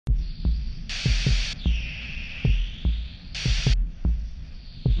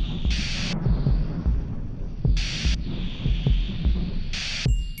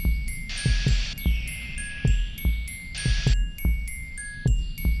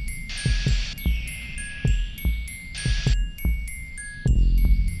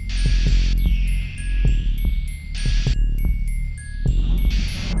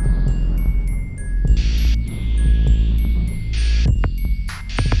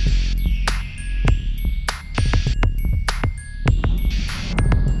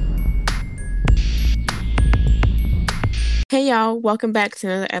Hey y'all, welcome back to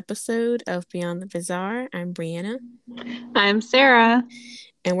another episode of Beyond the Bizarre. I'm Brianna, I'm Sarah.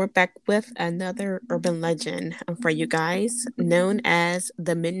 and we're back with another urban legend for you guys known as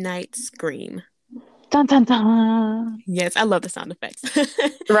the Midnight Scream. Dun dun dun. Yes, I love the sound effects.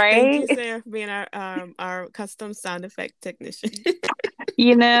 Thank Right? you, Sarah, for being our custom sound effect technician.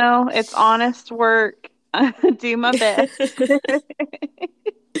 It's honest work. Do my best.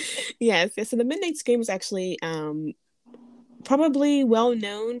 Yes, so the Midnight Scream is actually probably well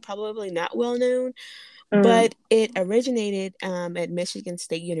known, probably not well known, Mm, but it originated at Michigan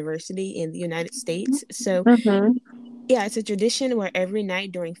State University in the United States. So hmm. yeah, it's a tradition where every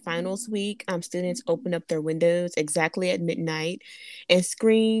night during finals week, students open up their windows exactly at midnight and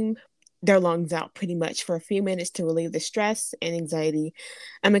scream their lungs out pretty much for a few minutes to relieve the stress and anxiety,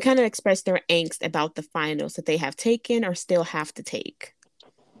 and kind of express their angst about the finals that they have taken or still have to take.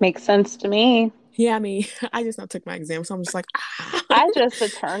 Makes sense to me. Yeah, I mean, I just not took my exam, so I'm just like, ah. I just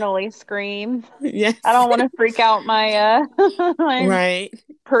eternally scream. I Yes, don't want to freak out my my right.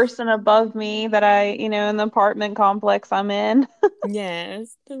 person above me that in the apartment complex I'm in.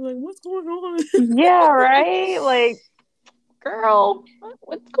 Yes. I'm like, what's going on? Yeah, right? Like, girl,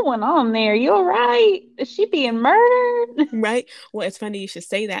 what's going on there? You all right? Is she being murdered? Right. Well, it's funny you should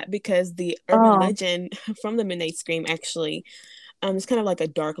say that because the urban Oh, legend from the Midnight Scream actually it's kind of like a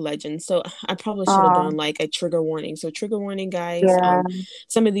dark legend. So I probably should have oh, done like a trigger warning. So trigger warning, guys. yeah.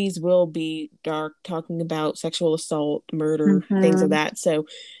 Some of these will be dark, talking about sexual assault, murder, things of Hmm. that. So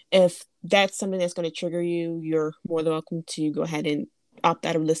if that's something that's going to trigger you, you're more than welcome to go ahead and opt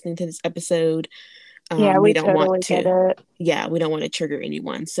out of listening to this episode. Yeah, We we don't want totally get to, it. yeah, we don't want to trigger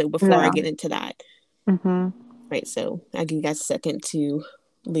anyone. So before I No. get into that, Hmm. right? So I give you guys a second to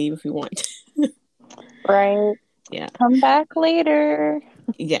leave if you want. Right. Yeah. Come back later.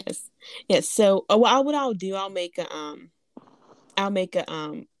 Yes. Yes. So, what I'll do, I'll make a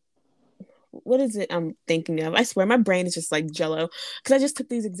what is it I'm thinking of? I swear my brain is just like jello because I just took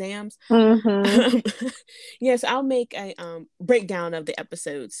these exams. Hmm. Um, yes, I'll make a breakdown of the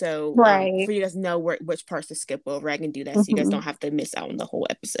episode. So, for Right. you guys to know which parts to skip over, I can do that so you guys Hmm. don't have to miss out on the whole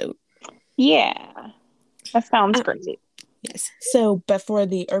episode. Yeah, that sounds Uh, great. yes. So, but for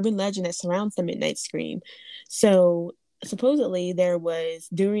the urban legend that surrounds the Midnight Scream, so supposedly there was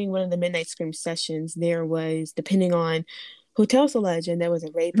during one of the Midnight Scream sessions, there was, depending on who tells the legend, there was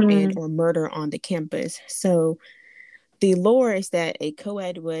a rape and Mm. or murder on the campus. So the lore is that a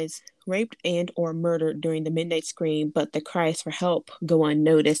co-ed was raped and or murdered during the Midnight Scream, but the cries for help go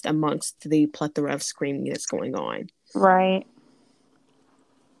unnoticed amongst the plethora of screaming that's going on. Right.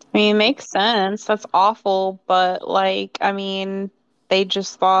 I mean, it makes sense. That's awful, but they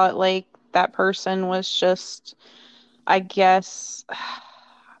just thought like that person was just, I guess,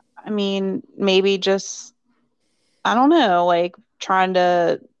 maybe just, I don't know, like trying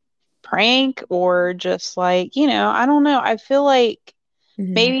to prank or just like, I don't know. I feel like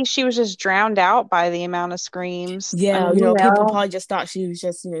Mhm. maybe she was just drowned out by the amount of screams. I Yeah, mean, people probably just thought she was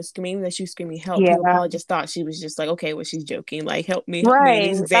just, screaming that she was screaming help. People yeah, probably just thought she was just like, okay, well, she's joking. Like, help me. right.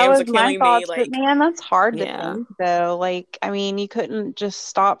 These That exams was are my killing me. thoughts, but Like, man, that's hard to yeah. think though. Like, I mean, you couldn't just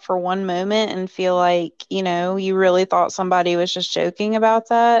stop for one moment and feel like, you really thought somebody was just joking about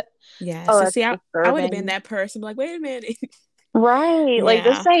that. Yeah. Oh, So that's see, I would have been disturbing. that person, like, wait a minute. Right. Like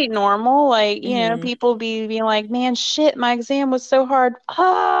this Yeah. ain't normal. Like, Hmm. people being like, man, shit, my exam was so hard.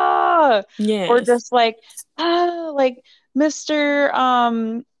 Ah, or Yes. just like, like Mr.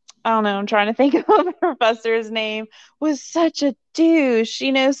 I don't know, I'm trying to think of the professor's name, was such a douche,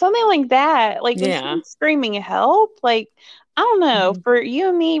 something like that. Like when she Yeah. was screaming help, like, I don't know, Hmm. for you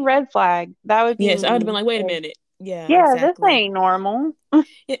and me, red flag. That would be Yes, I would have been me. like, wait a Like, minute. Yeah, yeah, this exactly. ain't normal.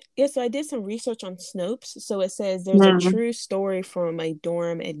 Yeah, so I did some research on Snopes. So it says there's a Mm-hmm. true story from a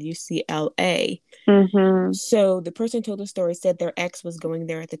dorm at UCLA. Mm-hmm. So the person told the story said their ex was going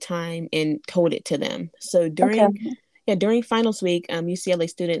there at the time and told it to them. So Okay. during finals week, UCLA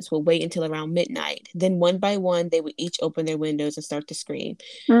students would wait until around midnight. Then one by one, they would each open their windows and start to scream.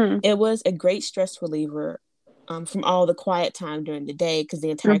 Mm-hmm. It was a great stress reliever from all the quiet time during the day because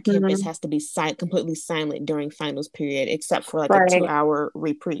the entire campus Mm-hmm. has to be completely silent during finals period, except for like a two Right. hour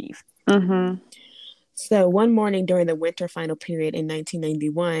reprieve. Mm-hmm. So one morning during the winter final period in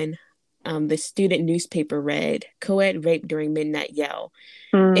 1991, the student newspaper read co-ed rape during midnight yell.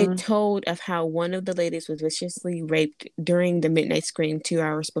 It Mm. told of how one of the ladies was viciously raped during the midnight scream 2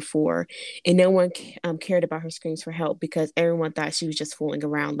 hours before, and no one cared about her screams for help because everyone thought she was just fooling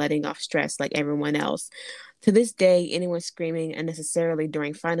around, letting off stress like everyone else. To this day, anyone screaming unnecessarily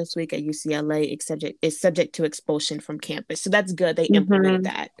during finals week at UCLA is subject to expulsion from campus. So that's good. They implemented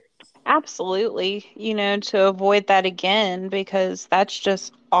Mm-hmm. that. Absolutely, to avoid that again because that's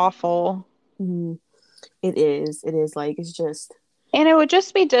just awful. Mhm. It is. It is like it's just. And it would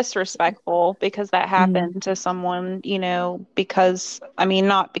just be disrespectful because that Mhm. happened to someone, because, I mean,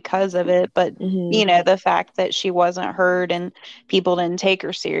 not because of it, but, Mhm. the fact that she wasn't heard and people didn't take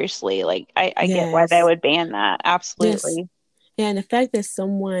her seriously. Like, I get why they Yes. would ban that. Yes. Absolutely. And the fact that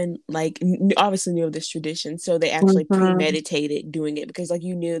someone like obviously knew of this tradition, so they actually Hmm. premeditated doing it because like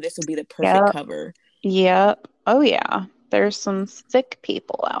you knew this would be the perfect Yep. cover. Yep. Oh, yeah. There's some sick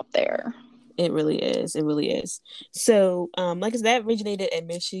people out there. It really is. It really is. So, like I said, that originated at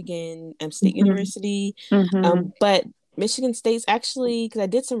Michigan State Hmm. University, Hmm. but Michigan State's actually because I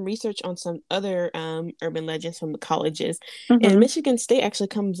did some research on some other urban legends from the colleges, and Hmm. Michigan State actually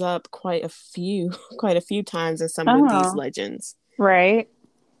comes up quite a few, quite a few times in some of these Oh, legends. right.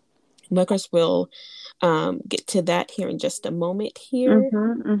 But of course, we'll get to that here in just a moment. Here,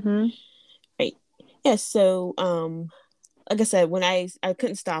 Hmm. Hmm. right? Yeah. So, like I said, when I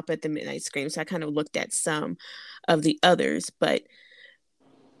couldn't stop at the Midnight Scream, so I kind of looked at some of the others, but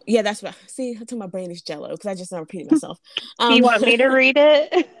yeah, that's what. See, until my brain is jello because I just not repeating myself. You Um, want me to read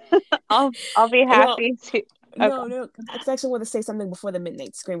it? I'll be well, happy to. Okay. no, I actually want to say something before the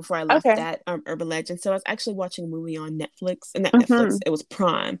Midnight Scream before I left Okay. that Urban Legend. So I was actually watching a movie on Netflix, and not Netflix, Mhm. it was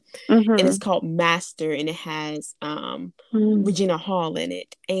Prime, and it's Mhm. called Master, and it has Mhm. Regina Hall in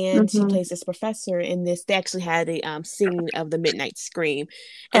it, and she Mhm. plays this professor in this. They actually had a scene of the Midnight Scream,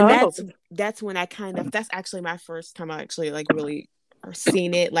 and Oh. that's when I kind of that's actually my first time I actually like really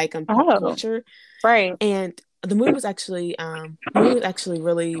seen it like on pop Oh. culture, Right. and the movie was actually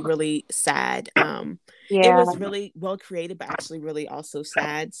really sad. It Yeah. was really well created but actually really also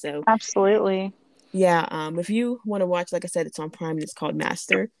sad. So Absolutely. yeah, if you want to watch, like I said, it's on Prime and it's called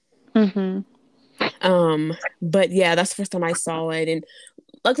Master. Mhm. But yeah, that's the first time I saw it, and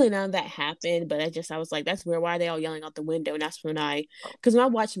luckily none of that happened. But I was like, that's weird. Why are they all yelling out the window? And that's when because when I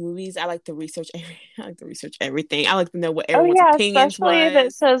watch movies, I like to research I like to research everything. I like to know what Oh everyone's yeah, opinions especially if it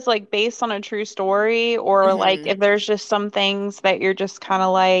was. says like based on a true story or like Hmm. if there's just some things that you're just kind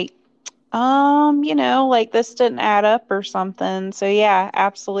of like, like this didn't add up or something. So yeah,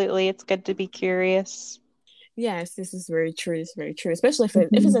 absolutely. It's good to be curious. Yes, this is very true. It's very true, especially if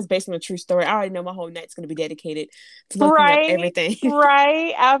it Mhm. says based on a true story. I already know my whole night's going to be dedicated to looking up Right, everything.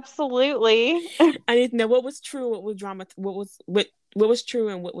 right, absolutely. I need to know what was true, what was true,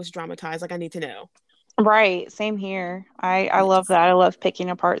 and what was dramatized. Like I need to know. Right, same here. I love Yes. that. I love picking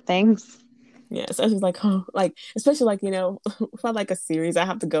apart things. Yeah, so it's just like, oh, like especially like if I like a series, I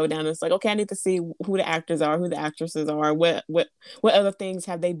have to go down. And it's like, okay, I need to see who the actors are, who the actresses are, what other things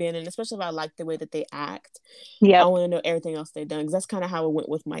have they been in. Especially if I like the way that they act, I Yep. want to know everything else they've done because that's kind of how it went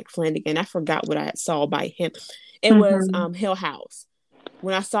with Mike Flanagan. I forgot what I saw by him. It was Hmm. Hill House.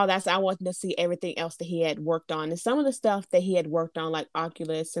 When I saw that, so I wanted to see everything else that he had worked on, and some of the stuff that he had worked on, like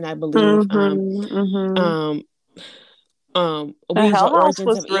Oculus, and I believe Hmm. Hmm. um The Ouija Hell House Origins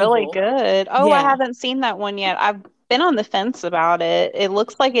was of really Evil. good. Oh, I Yeah, haven't seen that one yet. I've been on the fence about it. It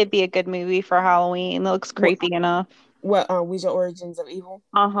looks like it'd be a good movie for Halloween. It looks what creepy enough. Ouija Origins of Evil.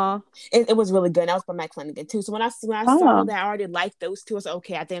 Uh-huh. It was really good. That was by Mike Flanagan too. So when I saw Oh, that I already liked those two, I was like,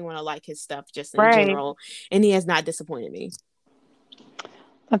 okay, I think I'm gonna like his stuff just in right. general, and he has not disappointed me.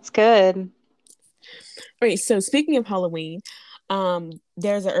 That's good. All right, so speaking of Halloween,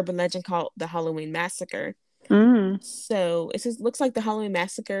 there's an urban legend called the Halloween Massacre. Mm. So it just looks like the Halloween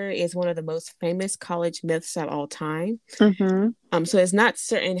Massacre is one of the most famous college myths of all time. Mm-hmm. So it's not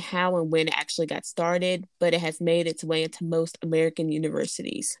certain how and when it actually got started, but it has made its way into most American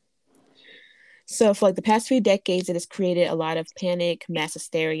universities. So for like the past few decades, it has created a lot of panic, mass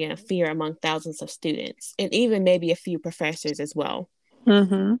hysteria, and fear among thousands of students, and even maybe a few professors as well.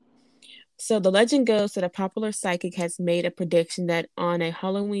 Mm-hmm. So the legend goes that a popular psychic has made a prediction that on a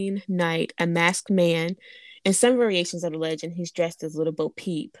Halloween night, a masked man, in some variations of the legend, he's dressed as Little Bo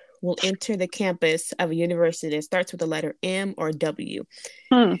Peep, will enter the campus of a university that starts with the letter M or W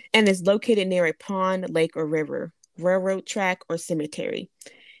Hmm. and is located near a pond, lake, or river, railroad track, or cemetery.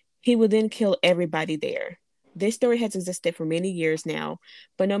 He will then kill everybody there. This story has existed for many years now,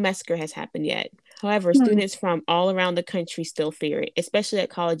 but no massacre has happened yet. However, Hmm. students from all around the country still fear it, especially at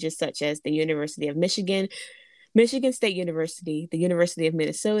colleges such as the University of Michigan, Michigan State University, the University of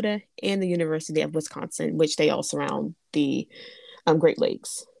Minnesota, and the University of Wisconsin, which they all surround the Great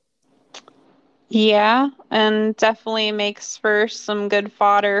Lakes. Yeah, and definitely makes for some good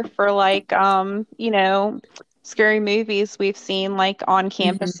fodder for like scary movies we've seen like on Mm-hmm.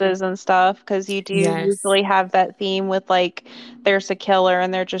 campuses and stuff because you do Yes, usually have that theme with like there's a killer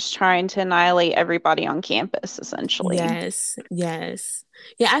and they're just trying to annihilate everybody on campus essentially. yes, yes.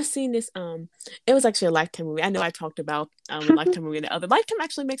 Yeah, I've seen this. It was actually a Lifetime movie. I know I talked about a Lifetime movie and the other. Lifetime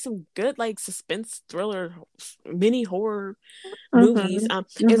actually makes some good like suspense thriller, mini horror movies. Mhm.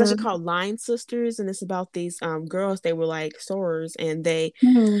 It was actually Mhm. called Line Sisters, and it's about these girls. They were like sorors, and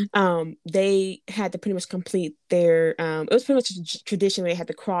Mhm. they had to pretty much complete their it was pretty much a tradition where they had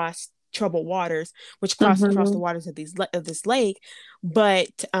to cross troubled waters, which crossed across the Mhm. waters of these of this lake,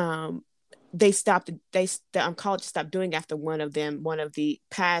 but they stopped college stopped doing after one of the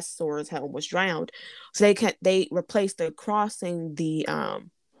past swords home was drowned, so they replaced the crossing the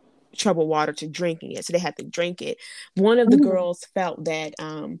troubled water to drinking it, so they had to drink it. One of the Mhm. girls felt that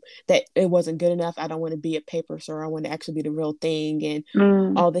that it wasn't good enough. I don't want to be a paper sword, I want to actually be the real thing, and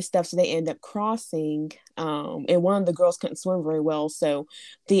Mhm. all this stuff. So they end up crossing, and one of the girls couldn't swim very well, so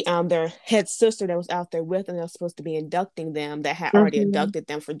their head sister that was out there with them, that was supposed to be inducting them, that had already Mhm. inducted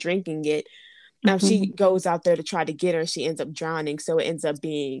them for drinking it, she Mhm. goes out there to try to get her. She ends up drowning. So it ends up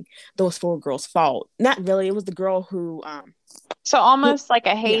being those four girls' fault. Not really. It was the girl So who, almost like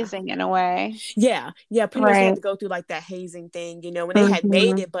a yeah, hazing in a way. yeah. Pretty much they had Right. to go through like that hazing thing, when they had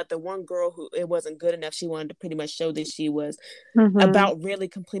made Mhm. it, but the one girl who it wasn't good enough, she wanted to pretty much show that she was Mhm. about really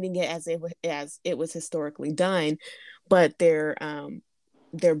completing it as it was historically done, but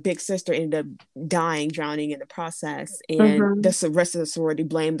their big sister ended up dying, drowning in the process, and Mhm. the rest of the sorority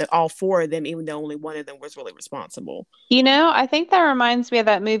blamed that all four of them, even though only one of them was really responsible. I think that reminds me of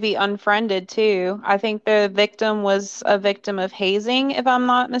that movie Unfriended too. I think the victim was a victim of hazing, if I'm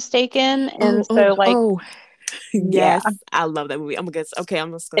not mistaken. And Oh, oh, so, like, oh, yeah, yes, I love that movie. I'm gonna okay.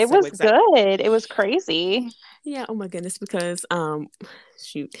 I'm just gonna it segue was exact. good. It was crazy. Yeah. Oh my goodness, because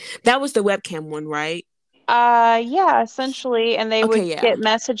shoot, that was the webcam one, right? Yeah, essentially. And they Okay, would yeah. get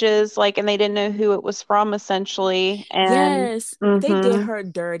messages like, and they didn't know who it was from, essentially. And, Yes, they did mm-hmm, her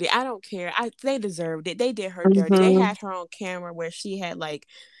dirty. I don't care. They deserved it. They did her dirty. They mm-hmm. had her on camera where she had like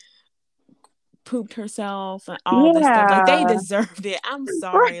pooped herself and all this stuff. Like they Yeah, deserved it. I'm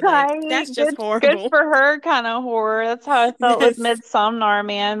sorry. Like right. that's just Good horrible. for her kind of horror. That's how I felt with Yes. Midsommar,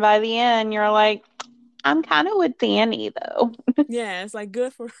 man. By the end, you're like, I'm kind of with Danny, though. Yeah, it's like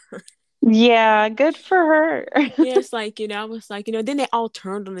good for her. Yeah, good for her. Yeah, it's like, I was like, then they all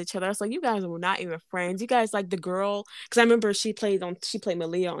turned on each other. I was like, you guys were not even friends. You guys like the girl, because I remember she played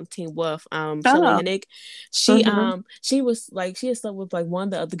Malia on Teen Wolf, Shelley Oh. Hennig. Hmm. She was like she had slept with like one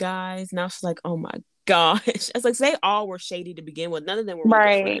of the other guys. Now she's like, oh my gosh. It's like they all were shady to begin with. None of them were really good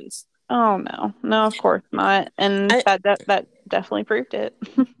Right. friends. Oh no. No, of course not. And I, that definitely proved it.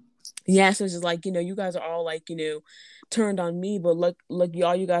 yeah, so it's just like, you guys are all like, turned on me, but look,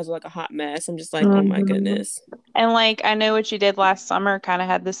 y'all, you guys are like a hot mess. I'm just like, oh my Hmm. goodness. And like I know what you did last summer kind of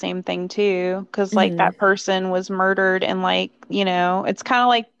had the same thing too, because like Hmm. that person was murdered and like, it's kind of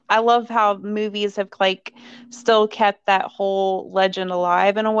like I love how movies have like still kept that whole legend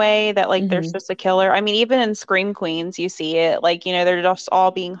alive in a way that like there's Hmm. just a killer. I mean, even in Scream Queens, you see it like, they're just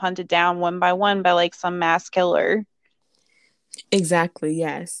all being hunted down one by one by like some mass killer. Exactly.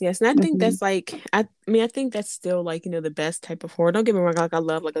 Yes. Yes. And I think Hmm. that's like, I mean, I think that's still like, the best type of horror. Don't get me wrong. Like, I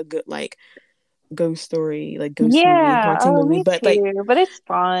love like a good, like, ghost story, like ghost movie, Yeah, haunting oh, movie. me But like, too. But it's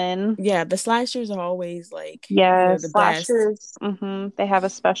fun. yeah, the slashers are always like, Yeah, the best. slashers, they have a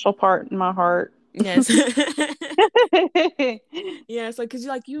special part in my heart. Yes. Yeah. It's like, cause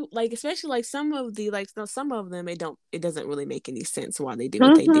like, especially like some of the, like, no, some of them, it doesn't really make any sense why they do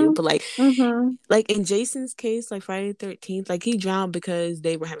what they do. Hmm. But Hmm. like in Jason's case, like Friday the 13th, like he drowned because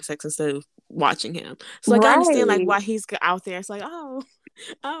they were having sex instead of watching him. So like I understand like Right. why he's out there. It's like, oh,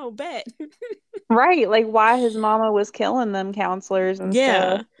 oh, bet. Right. Like why his mama was killing them counselors and stuff.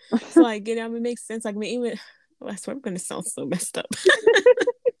 Yeah. It's like, it makes sense. Like, I mean, even, I swear I'm gonna sound so messed up.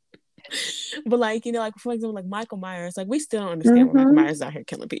 But like, like for example, like Michael Myers, like we still don't understand why Michael Hmm. Myers is out here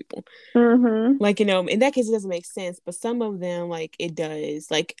killing people. Hmm. Like, in that case it doesn't make sense, but some of them like it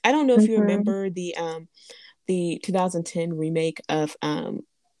does. Like, I don't know if you Hmm. remember the 2010 remake of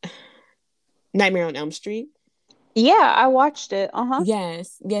Nightmare on Elm Street. Yeah, I watched it. Uh-huh.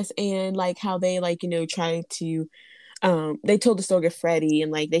 Yes, yes, and like how they like try to they told the story of Freddie,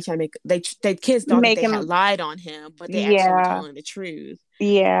 and like they try to make they kids thought that Make they had him, lied on him, but they actually were yeah, telling the truth.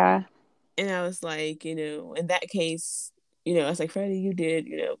 yeah. And I was like, in that case, I was like, Freddie, you did,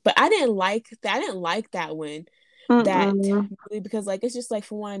 but I didn't like that. I didn't like that one, that Mm-mm. really, because like it's just like,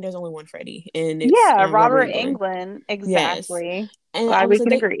 for one, there's only one Freddie, and it's Yeah, Robert Robert Englund. Englund. Yes, Exactly. and I Glad was we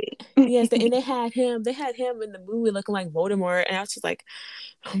like, can agree. yes, and they had him in the movie looking like Voldemort, and I was just like,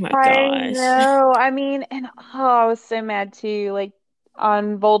 oh my I gosh. know. I mean, and oh, I was so mad too, like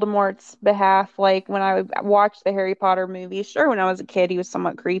on Voldemort's behalf, like when I would watch the Harry Potter movies. Sure, when I was a kid, he was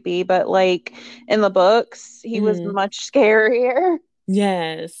somewhat creepy, but like in the books, he was Hmm. much scarier.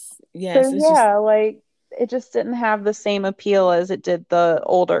 Yes. So Yes. It's just yeah, like it just didn't have the same appeal as it did the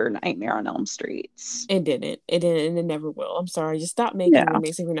older Nightmare on Elm Streets. it didn't. It didn't and it never will. I'm sorry. Just stop making Yeah.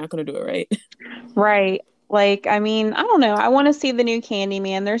 remakes if you're not gonna do it right. Right. Like, I mean, I don't know. I want to see the new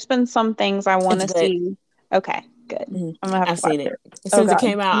Candyman. There's been some things I want It's to good. see. Okay, good. Mhm. I'm gonna have I've to watch seen it. it. As Oh soon as it God.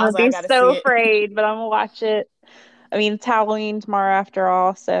 came out, I'm I gonna was like, I be gotta so see it. afraid, but I'm gonna watch it. I mean, it's Halloween tomorrow after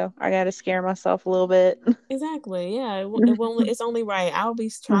all, so I gotta scare myself a little bit. Exactly. Yeah. It won't. It's only right. I'll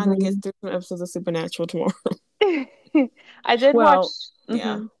be trying to get hmm through some episodes of Supernatural tomorrow. I did watch. Well,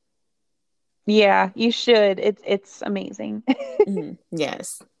 yeah. hmm Yeah, you should. It's amazing.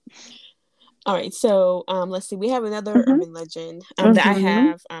 Yes. All right. So, let's see. We have another hmm urban legend that I hmm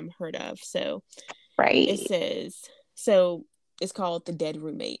have heard of. So it Right. says so. It's called the dead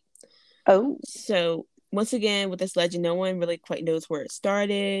roommate. Oh. So once again, with this legend, no one really quite knows where it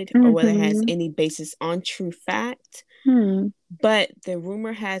started or whether it has hmm any basis on true fact. Hmm. But the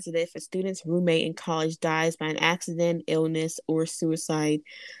rumor has it if a student's roommate in college dies by an accident, illness, or suicide,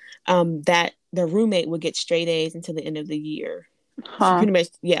 that the roommate will get straight A's until the end of the year. So Huh. pretty much,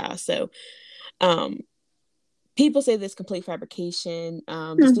 yeah. So um, people say this complete fabrication.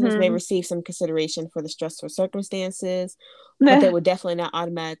 The students may hmm receive some consideration for the stressful circumstances, but they would definitely not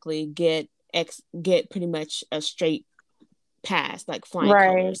automatically get pretty much a straight pass, like flying Right.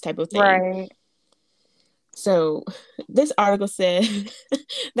 colors type of thing. Right. So this article said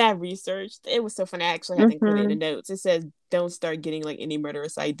that I researched. It was so funny. I actually had to include it in hmm the notes. It says don't start getting like any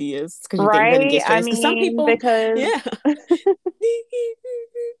murderous ideas because you're getting ready to Right. get straight. I Because some mean, people, because yeah,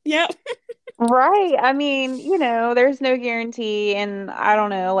 yep. right. I mean, there's no guarantee, and I don't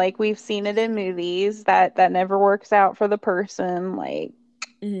know, like we've seen it in movies that never works out for the person. Like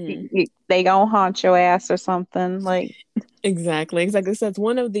Mm-hmm. they gonna haunt your ass or something. Like, Exactly, exactly. It says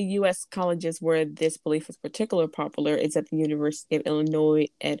one of the U.S. colleges where this belief is particularly popular is at the University of Illinois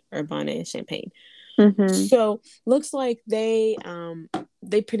at Urbana and Champaign. hmm So looks like they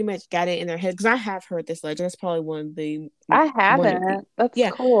pretty much got it in their head because I have heard this legend. It's probably I one of the haven't. That's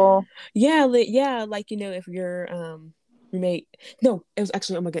yeah cool. yeah like if your roommate no it was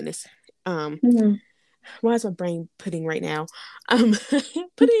actually oh my goodness um Hmm. why is my brain pudding right now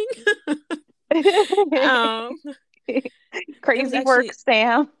pudding um it was Crazy work, actually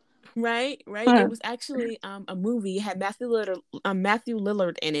Sam. right it Huh. was actually a movie it had Matthew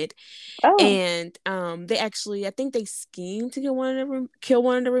Lillard in it Oh. and they actually I think they schemed to kill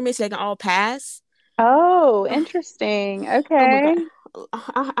one of the roommates so they can all pass. Oh, Oh, interesting. oh my god,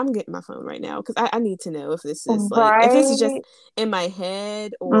 Okay. I'm getting my phone right now because I need to know if this is like if this is just Right. in my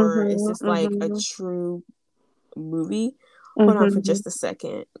head or is hmm this like a hmm true movie. Hold on for hmm just a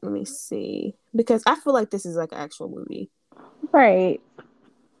second. Let me see because I feel like this is like an actual movie. Right.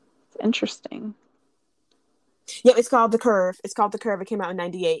 It's interesting. Yep, it's called The Curve. It's called The Curve. It came out in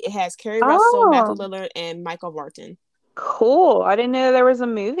 '98. It has Kerry Russell, Matthew Oh, Lillard, and Michael Vartan. cool. I didn't know there was a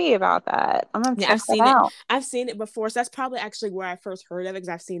movie about that. I'm gonna Yeah, check that out. I've seen it before, so that's probably actually where I first heard of it because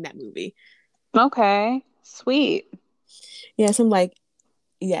I've seen that movie. Okay. Sweet. Yes, I'm like,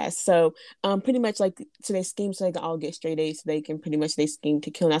 yes. So, pretty much like so they scheme so they can all get straight A's, so they can pretty much they scheme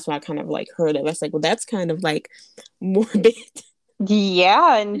to kill. And that's why I kind of like heard of. It. I was like, well, that's kind of like morbid.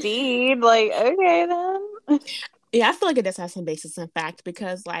 Yeah, indeed. Like, okay then. Yeah, I feel like it does have some basis in fact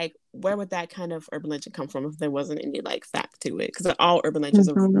because like where would that kind of urban legend come from if there wasn't any like fact to it? Because all urban legends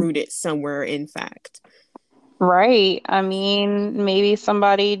are Mhm. rooted somewhere in fact. Right. I mean, maybe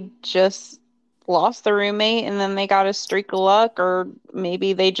somebody just lost the roommate and then they got a streak of luck, or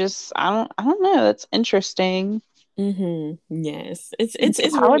maybe they just I don't know. That's interesting. Yes, it's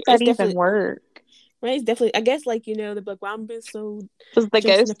How would really that it's even definitely work? right. It's definitely I guess like the book. Well, I'm been so Does the stressed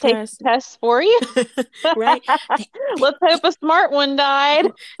and ghost take depressed. the test for you? Right. The, Let's hope a smart one died.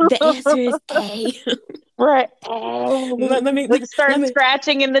 the answer is A. Right. let me Like let start me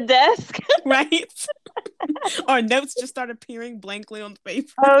scratching in the desk. right. Or notes just start appearing blankly on the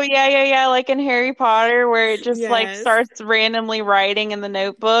paper. Oh yeah, yeah, yeah. Like in Harry Potter, where it just like Yes. starts randomly writing in the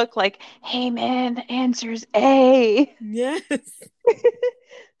notebook, like, "Hey man, the answer's A." Yes.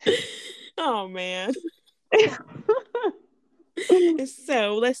 Oh man.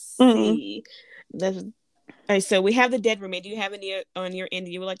 So let's Mm. see. Let's, all right, so we have the dead roommate. Do you have any on your end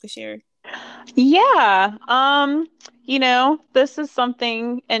that you would like to share? Yeah. This is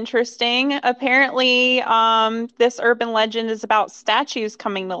something interesting. Apparently, this urban legend is about statues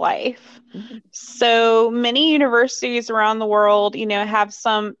coming to life. Mm-hmm. So many universities around the world, have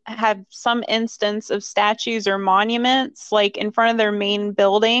some instance of statues or monuments like in front of their main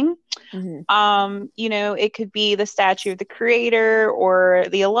building. Mm-hmm. It could be the statue of the creator or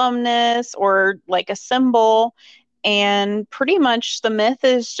the alumnus or like a symbol. And pretty much the myth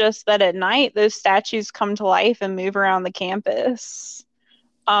is just that at night those statues come to life and move around the campus.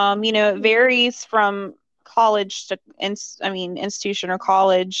 It Hmm. varies from college to, institution or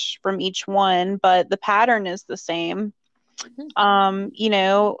college from each one, but the pattern is the same.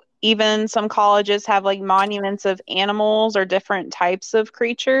 Even some colleges have like monuments of animals or different types of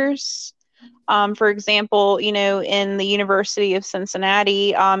creatures. For example, in the University of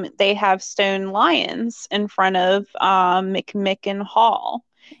Cincinnati, they have stone lions in front of McMicken Hall.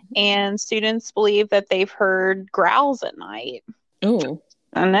 And students believe that they've heard growls at night. Oh.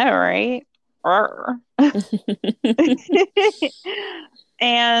 I know, right? Arr.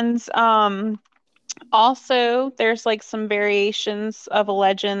 And also, there's like some variations of a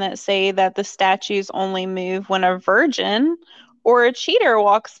legend that say that the statues only move when a virgin or a cheater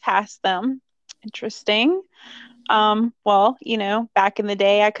walks past them. Interesting. Well, back in the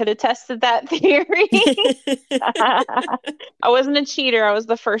day, I could have tested that theory. I wasn't a cheater, I was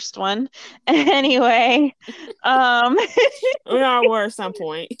the first one. Anyway, um, We all were at some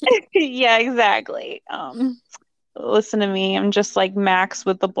point. yeah, exactly. Listen to me. I'm just like Max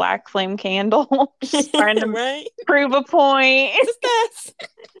with the black flame candle, just trying to Right? prove a point. Just us.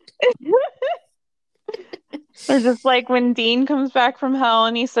 Or just like when Dean comes back from hell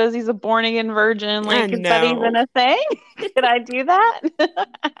and he says he's a born again virgin, I like, is that even know. a thing? Could I do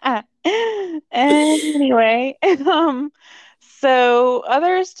that? Anyway, so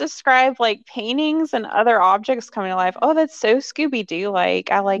others describe like paintings and other objects coming to life. Oh, that's so Scooby-Doo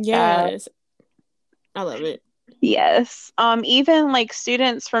like. I like that. Yes. I love it. Yes. Even like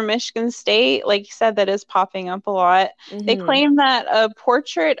students from Michigan State, like you said, that is popping up a lot. They Hmm. claim that a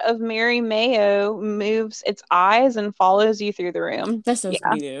portrait of Mary Mayo moves its eyes and follows you through the room. That's so Yeah,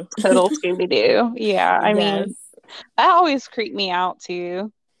 Scooby total Doo. Scooby-Doo. Yeah, I mean, Yes. that always creeped me out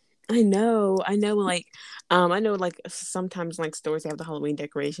too. I know. I know like sometimes like stores have the Halloween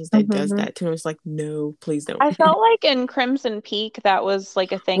decorations that does Hmm that too. And I was like, no, please don't. I felt like in Crimson Peak that was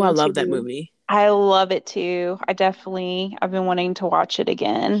like a Well, I thing love that too. movie. I love it too. I've been wanting to watch it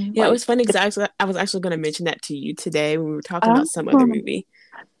again. Yeah, it Like, was funny because I was actually going to mention that to you today when we were talking about some other oh, movie.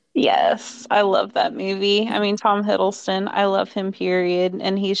 yes, I love that movie. I mean, Tom Hiddleston, I love him, period.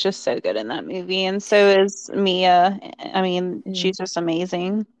 And he's just so good in that movie. And so is Mia. I mean, Mm, she's just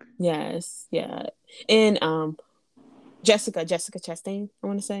amazing. yes, yeah. And Jessica Chastain, I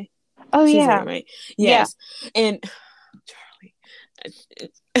want to say. Oh, She's in yeah. it, right? Yeah. Yes. And Charlie.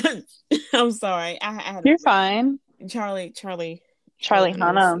 I'm sorry. I had a You're fine. Charlie Charlie Hunnams.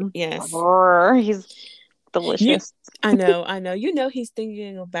 Hunnam. Yes. Brr, he's You delicious. I know. You know he's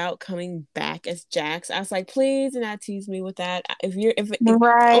thinking about coming back as Jax. I was like, please do not tease me with that. If only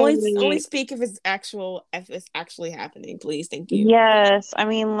Right. speak if it's actually happening, please. Thank you. Yes. I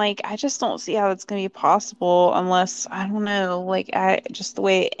mean, like, I just don't see how it's gonna be possible unless, I don't know, like, I just the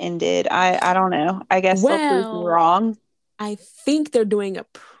way it ended. I don't know. I guess they'll prove me Well, wrong. I think they're doing a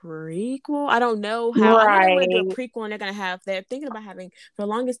prequel. I don't know how. I know they want to do a Right. prequel and they're thinking about having for the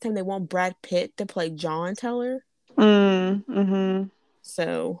longest time they want Brad Pitt to play John Teller. Mm-hmm.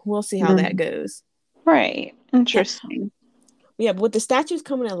 So we'll see how that Mm. goes. Right. Yeah. Interesting. Yeah, but with the statues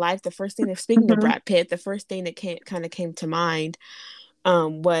coming to life, the first thing that speaking of Mm-hmm. Brad Pitt, the first thing that kind of came to mind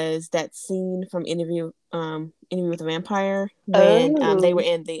was that scene from Interview with the Vampire when they were Oh.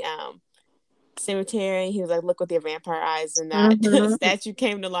 in the cemetery. He was like, look with your vampire eyes, and that Mm-hmm. statue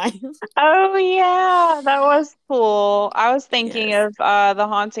came to life. Oh yeah, that was cool. I was thinking Yes. of The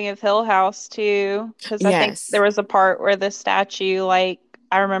Haunting of Hill House too, because I think there Yes. was a part where the statue, like,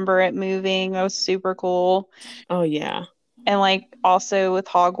 I remember it moving. That was super cool. Oh yeah. And like also with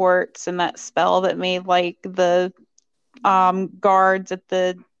Hogwarts and that spell that made like the guards at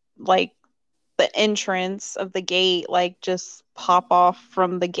like the entrance of the gate like just pop off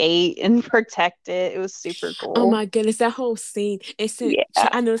from the gate and protect it. It was super Oh cool. my goodness, that whole scene. It sent. Yeah.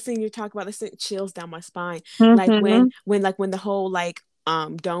 I know the scene you're talking about. It sent chills down my spine. Like Mm-hmm. when the whole like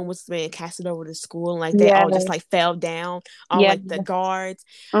dome was being casted over the school and like they Yeah. all just like fell down. All Yeah. like the guards.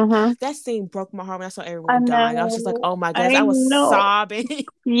 Mm-hmm. That scene broke my heart when I saw I everyone dying. I was just like, know. oh my goodness, I I was know. sobbing.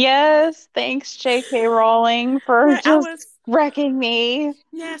 Yes. Thanks, J.K. Rowling, for Right, I just was. wrecking me.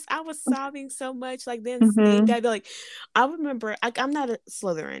 Yes, I was sobbing so much. Like then seeing Mm-hmm. that, like I remember, I'm not a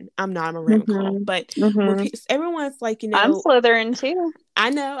Slytherin. I'm not. I'm a Ravenclaw. Mm-hmm. But when Mm-hmm. everyone's like, I'm Slytherin too. I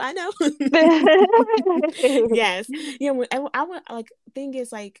know. Yes, yeah. When I would like thing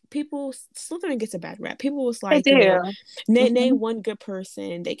is like people Slytherin gets a bad rap. People was I like, do. name Mm-hmm. one good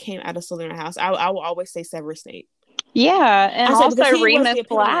person that came out of Slytherin house. I will always say Severus Snape. Yeah, and I say also because he was Remus the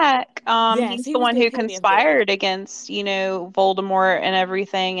epitome. Black, Yes, he's he the was one the who epitome of good. conspired against, Voldemort and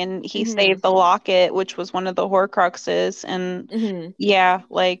everything, and he Hmm. saved the locket, which was one of the Horcruxes, and Hmm. yeah,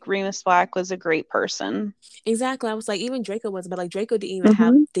 like Remus Black was a great person. Exactly. I was like, even Draco was, but like Draco didn't even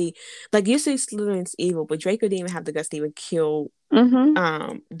have Hmm. the like you say Slytherin's evil, but Draco didn't even have the guts to even kill Hmm.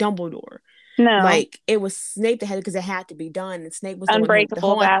 Dumbledore. No, Like it was Snape that had it because it had to be done, and Snape was the one who the unbreakable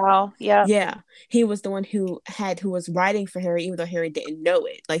whole vow. Yep, yeah, he was the one who was writing for Harry, even though Harry didn't know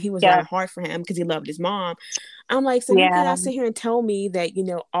it. Like he was writing yep, hard for him because he loved his mom. I'm like, so you yeah. cannot sit here and tell me that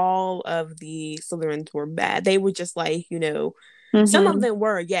all of the Slytherins were bad. They were just like some of Hmm. them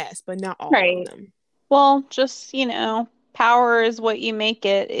were, yes, but not all of Right. them. Well, just, power is what you make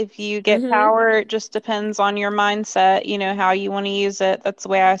it. If you get Mm-hmm. power, it just depends on your mindset, how you want to use it. That's the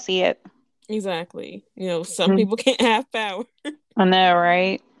way I see it. Exactly. Some Mm. people can't have power. I know,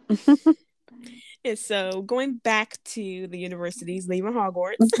 right? And so going back to the universities, leaving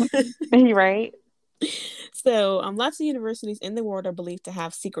Hogwarts. You're right. So, lots of universities in the world are believed to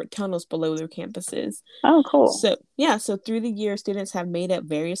have secret tunnels below their campuses. Oh, cool. So, yeah, so through the years, students have made up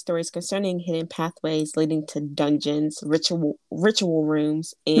various stories concerning hidden pathways leading to dungeons, ritual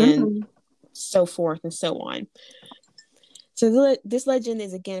rooms, and Hmm. so forth and so on. So, this legend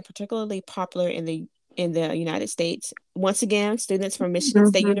is again particularly popular in the United States. Once again, students from Michigan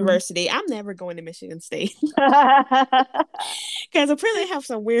State Hmm. University. I'm never going to Michigan State because apparently they have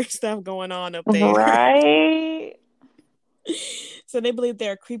some weird stuff going on up there. Right. So they believe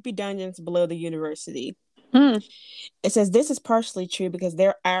there are creepy dungeons below the university. Hmm. It says this is partially true because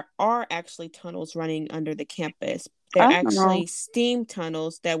there are actually tunnels running under the campus. They're Oh. actually steam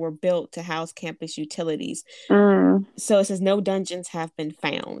tunnels that were built to house campus utilities. Mm. So it says no dungeons have been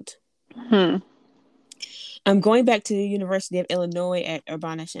found. Hmm. I'm going back to the University of Illinois at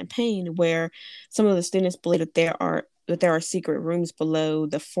Urbana-Champaign, where some of the students believe that there are secret rooms below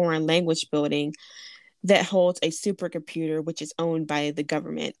the foreign language building that holds a supercomputer which is owned by the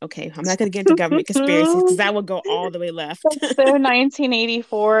government. Okay, I'm not going to get into government conspiracies because that would go all the way left. That's so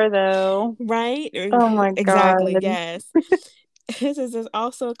 1984, though. Right? Oh my Exactly, God. yes. It says there's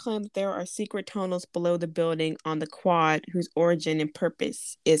also a claim that there are secret tunnels below the building on the quad whose origin and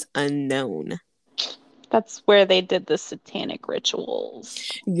purpose is unknown. That's where they did the satanic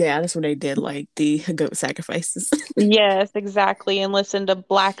rituals. Yeah, that's what they did, like the goat sacrifices. Yes, exactly. And listened to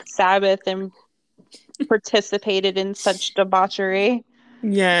Black Sabbath and participated in such debauchery.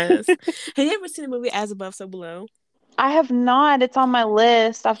 Yes. Have you ever seen the movie As Above, So Below? I have not. It's on my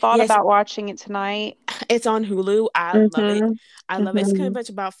list. I've thought Yes, about watching it tonight. it's on Hulu. I love it. Mm-hmm. I love it. It's kind of Mm-hmm. much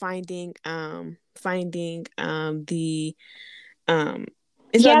about finding the um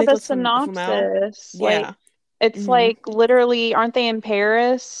it's about Yeah, the Nicholas Flamel. synopsis. Like, Yeah. it's Hmm. like literally, aren't they in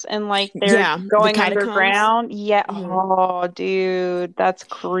Paris and like they're Yeah, the going catacombs. underground? Yeah. Hmm. Oh, dude, that's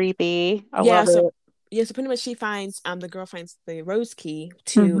creepy. I Yeah, love so it. yeah, so pretty much she finds the girl finds the rose key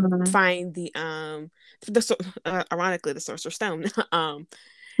to Mm-hmm. find ironically the sorcerer's stone.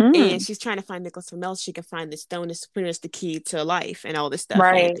 And Mm. she's trying to find Nicholas Flamel so she can find the stone is pretty much the key to life and all this stuff.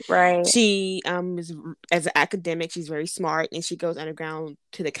 And Right, right. she is as an academic, she's very smart, and she goes underground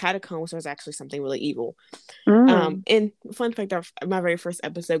to the catacombs where there's actually something really evil. Mm. And fun fact of my very first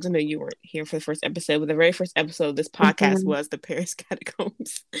episode, 'cause I know you weren't here for the first episode, but the very first episode of this podcast Hmm. was the Paris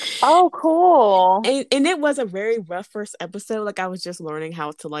catacombs. Oh, cool. And it was a very rough first episode. Like I was just learning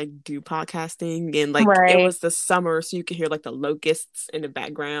how to like do podcasting, and like it Right. was the summer, so you could hear like the locusts in the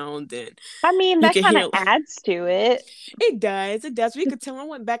background, and I mean, you that could kind of hear adds to it. it does. We could tell. I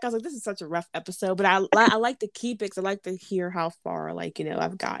went back. I was like, this is such a rough episode, but I like to keep it because I like to hear how far like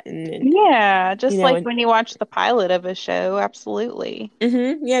I've gotten, and Yeah, just like and when you watch the pilot of a show, absolutely.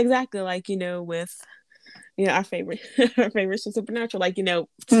 yeah, exactly. Like with our favorite our favorite show, Supernatural. Like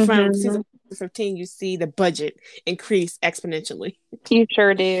from Hmm. season 15, you see the budget increase exponentially. You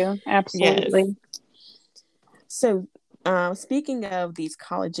sure do. Yes. Absolutely. So, speaking of these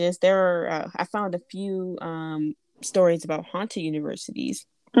colleges, I found a few stories about haunted universities.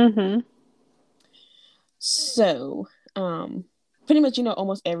 Hmm. So, pretty much,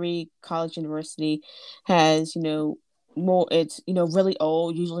 almost every college university has, more, it's, really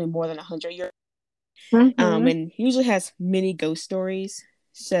old, usually more than 100 years, Hmm. and usually has many ghost stories.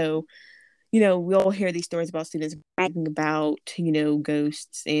 So, we all hear these stories about students bragging about,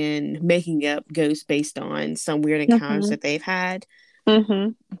 ghosts and making up ghosts based on some weird encounters Hmm. that they've had. Hmm.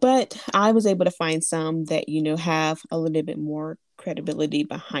 But I was able to find some that, have a little bit more credibility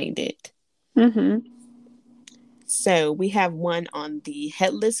behind it. Hmm. So we have one on the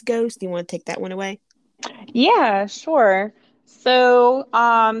headless ghost. Do you want to take that one away? Yeah, sure. So,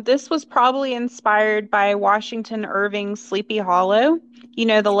 this was probably inspired by Washington Irving's Sleepy Hollow. You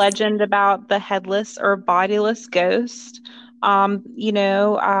know, the legend about the headless or bodiless ghost. You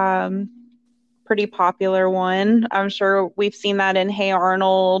know, pretty popular one. I'm sure we've seen that in Hey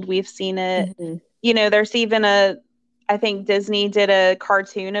Arnold. We've seen it. Hmm. You know, there's even I think Disney did a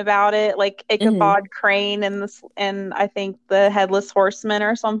cartoon about it, like Hmm. Ichabod Crane and and I think the Headless Horseman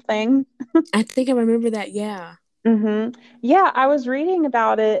or something. I think I remember that. Yeah. Yeah, I was reading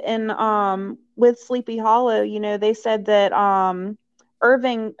about it and with Sleepy Hollow, you know, they said that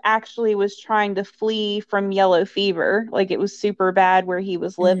Irving actually was trying to flee from yellow fever, like it was super bad where he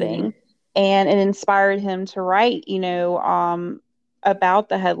was Hmm. living, and it inspired him to write, you know, about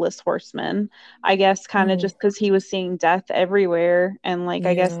the headless horseman. I guess kind of Oh, just because he was seeing death everywhere and like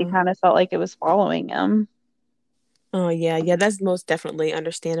I guess he yeah. kind of felt like it was following him. Oh yeah, yeah, that's most definitely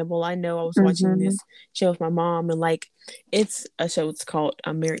understandable. I know I was watching Mhm. this show with my mom and like it's a show it's called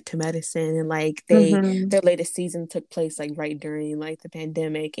Married to Medicine and like Mhm. their latest season took place like right during like the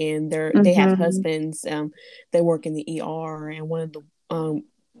pandemic and they have Mhm. husbands they work in the ER and one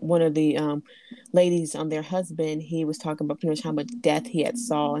of the ladies on their husband he was talking about pretty much how much death he had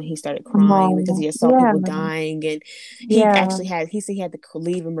saw and he started crying because Oh, he had saw yeah. people dying and Yeah. he said he had to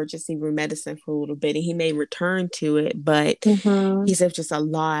leave emergency room medicine for a little bit and he may return to it, but Mhm. he said just a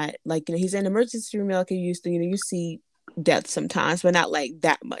lot. Like, you know, he's in emergency room like you used to, you know, you see death sometimes, but not like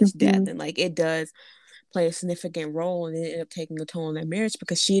that much death. Mhm. And like it does play a significant role and it ended up taking a toll on their marriage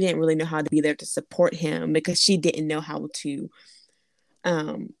because she didn't really know how to be there to support him because she didn't know how to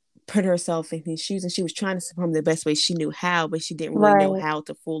um put herself in his shoes and she was trying to support him the best way she knew how but she didn't really know Right. how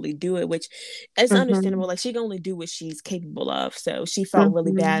to fully do it which is Mhm. understandable like she can only do what she's capable of so she felt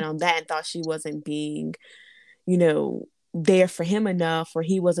really bad Mhm. on that and thought she wasn't being you know there for him enough or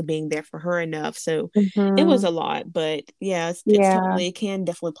he wasn't being there for her enough so it was Mhm. a lot but yeah it's Yeah. totally it can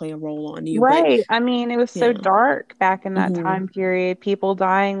definitely play a role on you but Right. I mean, it was so yeah. dark back in that Hmm. time period, people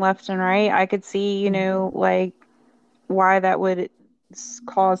dying left and right. I could see, you know, like why that would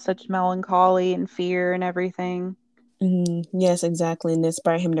cause such melancholy and fear and everything. Hmm. Yes, exactly, and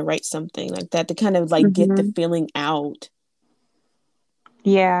inspire him to write something like that to kind of like get the Mhm. feeling out.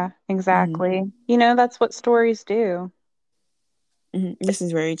 Yeah, Hmm. exactly. You know, that's what stories do. Hmm. This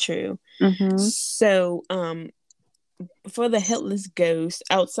is very true. Mhm. So for the headless ghost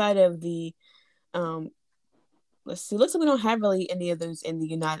outside of the um let's see looks like we don't have really any of those in the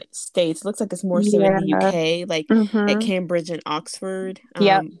United States. Looks like it's more so in the Yeah. UK like at Mhm. Cambridge and Oxford.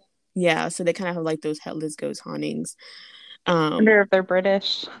 Yep. Yeah, so they kind of have like those headless ghost hauntings. um Wonder if they're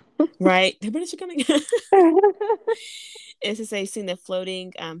British. right, the British are coming. It's to say seen the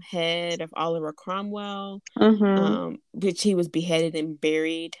floating head of Oliver Cromwell, Mhm. which he was beheaded and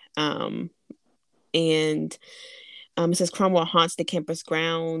buried. And it says Cromwell haunts the campus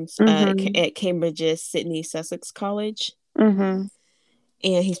grounds Mhm. at Cambridge's Sydney Sussex College, Mhm.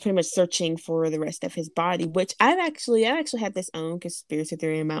 and he's pretty much searching for the rest of his body. Which I actually had this own conspiracy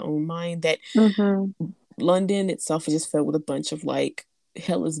theory in my own mind that Mhm. London itself is just filled with a bunch of like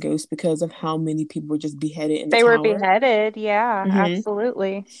hellish ghosts because of how many people were just beheaded in the They were tower. beheaded. Yeah, Mm-hmm.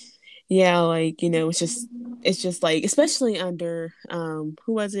 absolutely. Yeah, like, you know, it's just like especially under who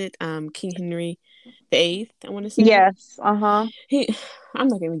was it? King Henry the Eighth, I want to say. Yes. Uh-huh. He I'm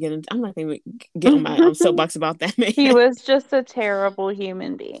not gonna get on my soapbox about that man. He was just a terrible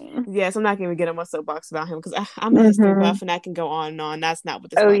human being. Yes, I'm not gonna get on my soapbox about him because I'm a history Hmm. buff and I can go on and on. That's not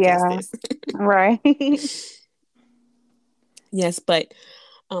what this Oh podcast yeah. is. Right. Yes, but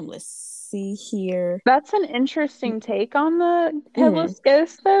let's see here. That's an interesting take on the Mm-hmm. headless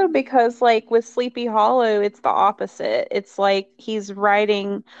ghost, though, because like with Sleepy Hollow, it's the opposite. It's like he's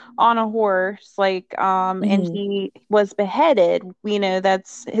riding on a horse, like and Mm-hmm. he was beheaded. You know,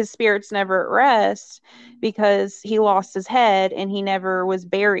 that's his spirit's never at rest because he lost his head and he never was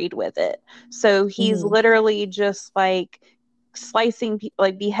buried with it. So he's Mm-hmm. literally just like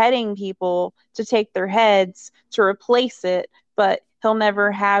like beheading people to take their heads to replace it, but he'll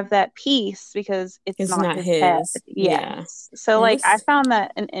never have that peace because it's It's not not his head. his. Yeah. Yes. So Yeah, like I this found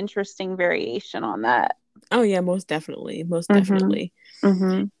that an interesting variation on that. oh yeah, most definitely. Most Mhm. definitely.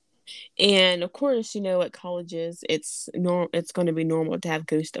 Mhm. And of course, you know, at colleges, it's going to be normal to have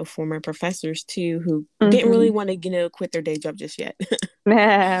ghosts of former professors too who didn't really Mhm. want to, you know, quit their day job just yet.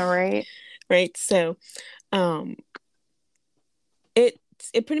 Right. Right? So, um it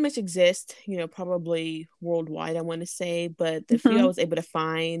it pretty much exists, you know, probably worldwide, I want to say, but the few I Mhm. was able to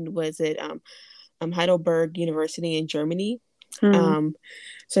find was at Heidelberg University in Germany. Mhm. Um,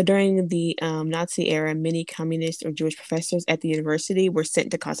 so during the Nazi era, many communist or Jewish professors at the university were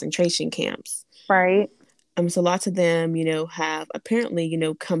sent to concentration camps. Right. So lots of them, have apparently,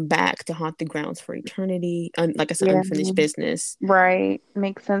 come back to haunt the grounds for eternity. Like I said, Yeah. unfinished business. Right.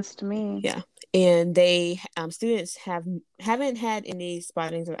 Makes sense to me. Yeah. And they students haven't had any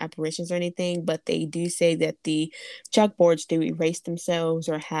spottings or apparitions or anything, but they do say that the chalkboards do erase themselves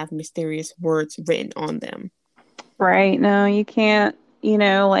or have mysterious words written on them. Right. No, you can't,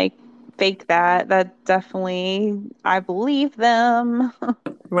 like fake that. That definitely, I believe them.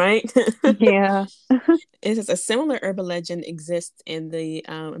 Right? Yeah. It says a similar urban legend exists in the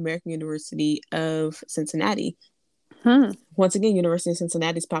American University of Cincinnati. Hmm. Once again, University of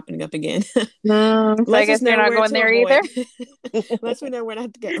Cincinnati is popping up again. So I Let's guess just you're know not where going to there avoid. either. Let's we know where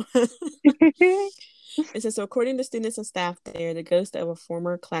not to go. It says, so according to students and staff there, the ghost of a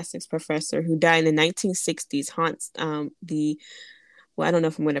former classics professor who died in the 1960s haunts well, I don't know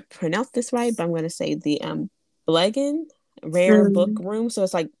if I'm going to pronounce this right, but I'm going to say the Blegen rare book Mm. room. So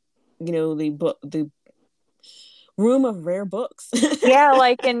it's like, the room of rare books. Yeah,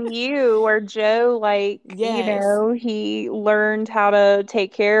 like in you or Joe, like, Yes. he learned how to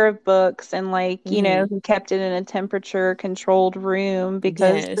take care of books and like, Mm-hmm. he kept it in a temperature controlled room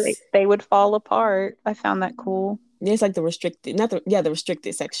because they, Yes. they would fall apart. I found that cool. It's like the restricted, not the, yeah, the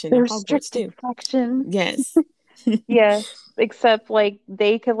restricted section The of Hogwarts restricted too. section. Yes. Yes, except like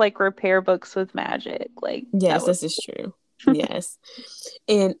they could like repair books with magic. Like that Yes, was this is true. Yes.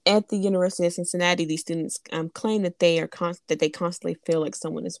 And at the University of Cincinnati, these students claim that that they constantly feel like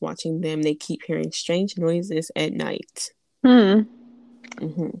someone is watching them. They keep hearing strange noises at night. hmm.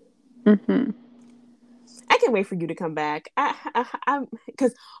 Hmm. Hmm. I can't wait for you to come back. I'm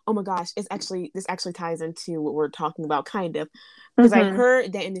because oh my gosh, this actually ties into what we're talking about, kind of, because I Hmm.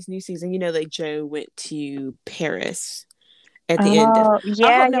 heard that in this new season, that Joe went to Paris at the end. Oh, I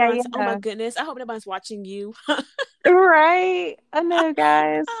yeah, hope yeah, nobody's. Oh my yeah. goodness, I hope nobody's watching you. Right. I know,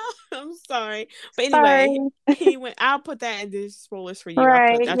 guys. I'm sorry, but anyway, Sorry. he went. I'll put that in the spoilers for you.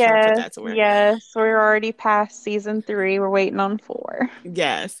 Right. I'll try to put Yes. that somewhere. Yes. We're already past season 3. We're waiting on 4.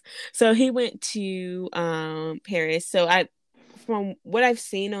 Yes. So he went to Paris. So I from what I've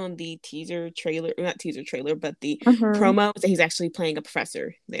seen on the teaser trailer, not teaser trailer, but the Hmm. promo, that he's actually playing a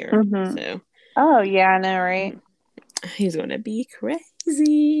professor there. Hmm. So Oh, yeah, I know, right? he's gonna be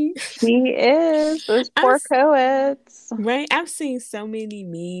crazy. He is. Those I've poor poets. right. I've seen so many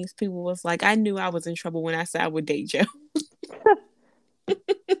memes. People was like, I knew I was in trouble when I said I would date Joe.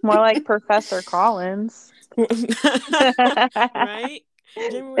 More like Professor Collins. Right?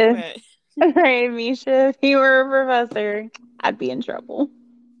 Jimmy, where you at? Right, Misha, if you were a professor, I'd be in trouble.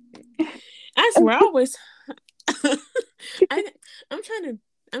 I swear, I always. I I'm trying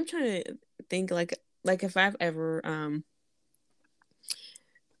to think like if I've ever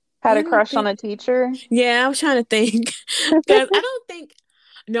Had I a don't crush on think a teacher. yeah, I was trying to think because I don't think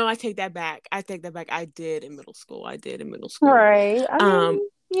no, I take that back. I take that back. I did in middle school. I did in middle school. Right. I Um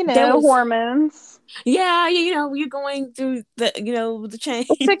mean, there was hormones. yeah, you're going through the It's a change.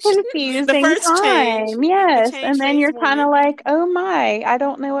 The confusing first change. time. The Yes. And change then phase you're kind of one. like, oh my, I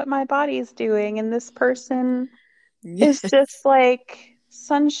don't know what my body's doing. And this person Yeah. is just like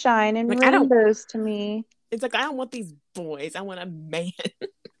sunshine and Like I don't rainbows to me. it's like I don't want these boys. I want a man.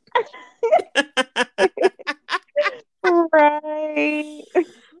 Right.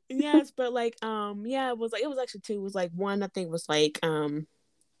 Yes, but like yeah, it was actually two. It was like one I think was like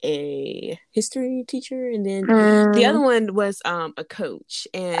a history teacher, and then the other Mm, one was a coach.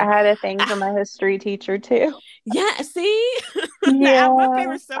 I And had a thing I, for my history teacher too. yeah, see, my Yeah,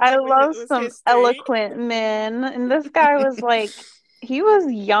 favorite I subject love was some history. eloquent men. And this guy was like, he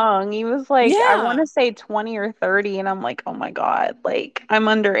was young. He was like, I want Yeah. to say 20 or 30. And I'm like, oh my God, like I'm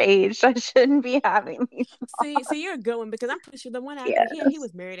underage. I shouldn't be having these. See, you're a good one because I'm pretty sure the one after he Yes.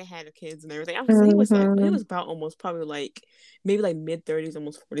 was married and had kids and everything. I was he Mm-hmm. was about almost probably like maybe like mid 30s,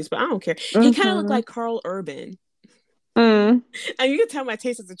 almost 40s, but I don't care. He kind of looked Mm-hmm. like Carl Urban. Mm. And you can tell my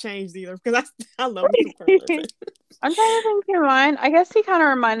taste hasn't changed either because I love me some Carl Urban. I'm trying to think who mine. I guess he kind of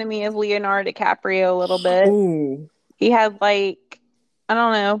reminded me of Leonardo DiCaprio a little bit. Ooh, He had like, I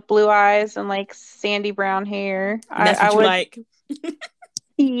don't know, blue eyes and like sandy brown hair. that's I what you would, like.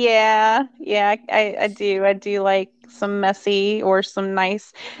 yeah, yeah, I do. I do like some messy or some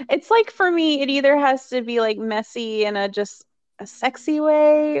nice. It's like for me, it either has to be like messy in a just a sexy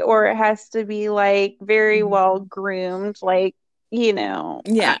way, or it has to be like very Mhm. well groomed, like,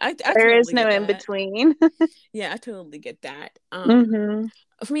 Yeah, I there is totally no get in that. between. Yeah, I totally get that. Hmm.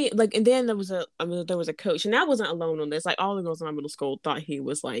 For me, like, and then there was a coach, and I wasn't alone on this. Like, all the girls in my middle school thought he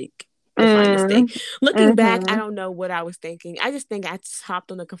was like the finest thing. Mm. Looking back, I Hmm. don't know what I was thinking. I just think I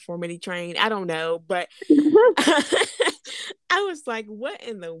hopped on the conformity train. I don't know, but I was like, what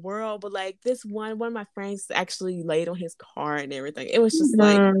in the world? But like this one of my friends actually laid on his car and everything. It was just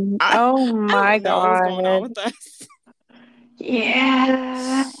like, Oh I my don't know what's going on God. with us.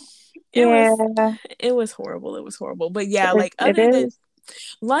 Yeah. It Yeah. was it was horrible. It was horrible. But yeah, It, like it other than is.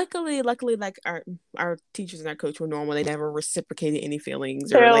 luckily, like our teachers and our coach were normal. They never reciprocated any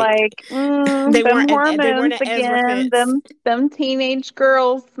feelings or They're like like, they them weren't they weren't hormones at Ezra again. Fitz. Them teenage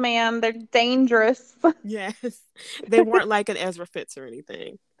girls, man, they're dangerous. Yes. They weren't like an Ezra Fitz or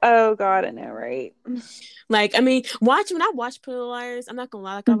anything. Oh God, I know, right? Like, I mean, when I watched Pretty Liars, I'm not gonna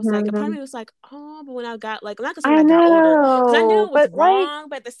lie, like I was like, a part of Hmm. me was like, oh, but when I got like, I'm not gonna say when I I got older, because I knew know, it was but like, wrong,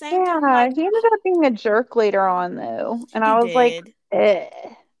 but at the same time, I'm yeah, like, he ended up being a jerk later on, though, and he I was like, did, eh.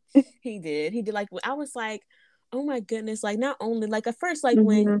 he did. Like, I was like, oh my goodness, like not only like at first, like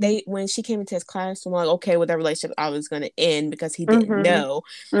Hmm. when she came into his class, I'm like, okay, well, their relationship I was gonna end because he didn't Hmm. know,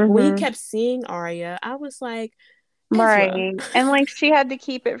 but when he Hmm. kept seeing Arya, I was like, Ezra, Right. And like she had to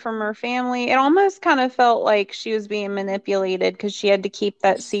keep it from her family. It almost kind of felt like she was being manipulated because she had to keep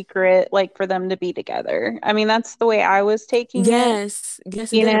that secret, like for them to be together. I mean, that's the way I was taking it. yes,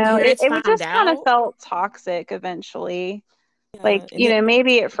 yes, and You then the know, parents it would found just kind of out, felt toxic eventually. Like, and then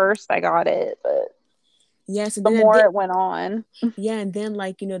maybe at first I got it, but yes, and the then more it went on. yeah, and then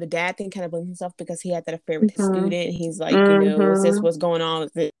like the dad thing kind of blames himself because he had that affair with his Hmm. student. He's like, is this Hmm. what's going on?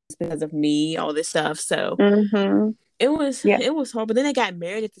 Is this because of me? All this stuff. So Hmm. it Yeah. was horrible. Then they got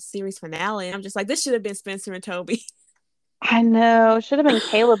married at the series finale, and I'm just like, this should have been Spencer and Toby. I know. Should have been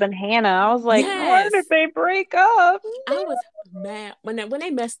Caleb and Hannah. I was like, why did Yes, they break up? I was mad when they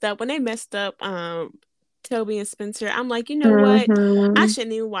messed up. When they messed up, Toby and Spencer. I'm like, you know what? I Hmm.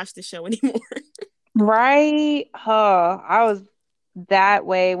 shouldn't even watch the show anymore. Right? I was that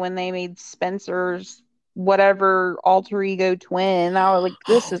way when they made Spencer's whatever alter ego twin. I was like,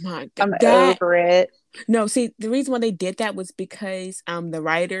 Oh my god, I'm that over it. no, see, the reason why they did that was because the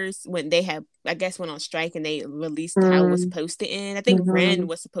writers when they had I guess went on strike and they released how it was Mm-hmm. supposed to end. I think Ren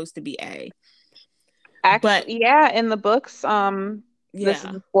was supposed to be A. But Actually, yeah, in the books, this is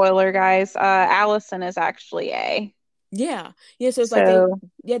yeah. a spoiler, guys. Allison is actually A. Yeah. Yeah, so it's like So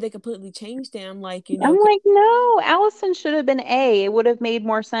they completely changed them like, I'm like, no, Allison should have been A. It would have made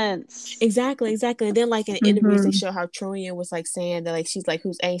more sense. exactly, exactly. And then like in interviews they Hmm. show how Trillian was like saying that like she's like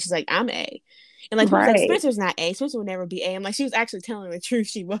who's A? And she's like I'm A. And like people's like Right. Spencer's not A. Spencer would never be A. I'm like she was actually telling the truth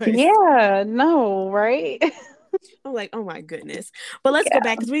she was. Yeah, no, right? I'm like, oh my goodness. But let's go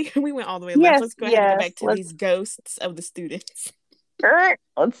back because we went all the way left. Yes, Let's go ahead and go yes. back to these ghosts of the students.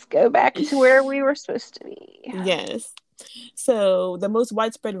 Let's go back to where we were supposed to be. Yes. So the most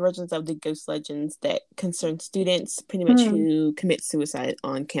widespread versions of the ghost legends that concern students pretty much Hmm. who commit suicide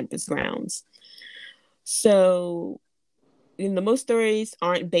on campus grounds. So most stories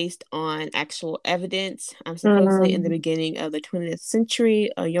aren't based on actual evidence. Supposedly, in the Hmm. beginning of the 20th century,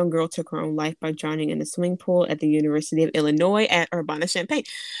 a young girl took her own life by drowning in a swimming pool at the University of Illinois at Urbana-Champaign.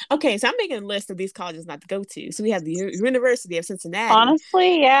 Okay, so I'm making a list of these colleges not to go to. So we have the University of Cincinnati,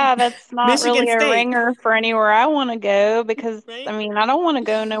 Honestly, yeah, that's not Michigan really a State, ringer for anywhere I want to go because, right? I mean, I don't want to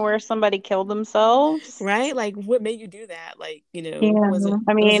go nowhere somebody killed themselves. Right? Like, what made you do that? Like, Yeah, I was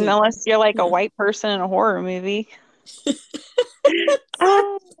mean, it, unless you're like a yeah. white person in a horror movie.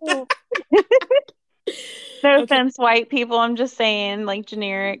 Oh, no Okay. offense, white people. I'm just saying, like,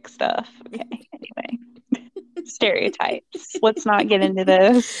 generic stuff. Okay, anyway, stereotypes. Let's not get into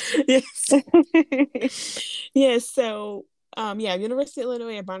those. Yes. Yes. So, yeah, University of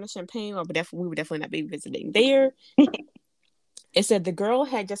Illinois at Urbana-Champaign. We would definitely not be visiting there. It said the girl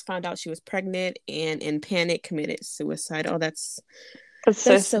had just found out she was pregnant and in panic committed suicide. Oh, That's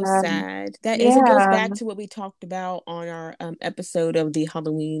so that's so sad. sad. That is. It goes Yeah. back to what we talked about on our episode of the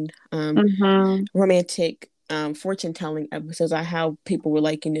Halloween Hmm. romantic fortune telling episodes. On how people were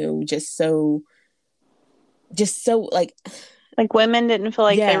like, just so like, Like women didn't feel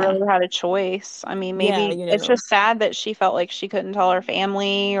like they yeah, really had a choice. I mean, yeah, maybe it's just sad that she felt like she couldn't tell her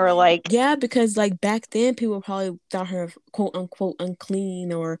family or like, yeah, because like back then people probably thought her quote unquote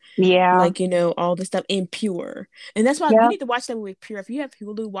unclean or yeah, like all this stuff impure, and that's why you yeah, need to watch the movie Pure. If you have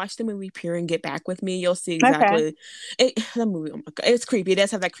Hulu, watch the movie Pure and get back with me. You'll see okay. exactly it. The movie, oh my god, it's creepy. It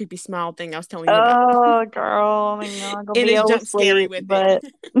does have that creepy smile thing I was telling you about, Oh, girl, I'm not gonna and be it's able to jump scary sleep, with it. but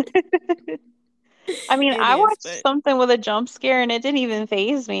I mean, It I is, watched but something with a jump scare and it didn't even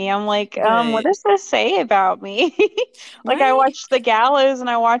faze me. I'm like, what good, does this say about me? Like I right? watched The Gallows and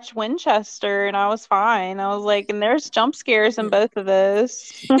I watched Winchester and I was fine. I was like, and there's jump scares in Yeah, both of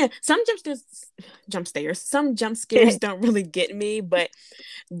those. yeah. Some jump scares don't really get me, but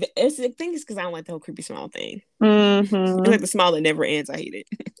I think it's because I don't like the whole creepy smile thing. It's Hmm. like the smile that never ends. I hate it.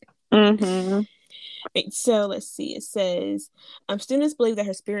 Hmm. Right, so let's see. It says students believe that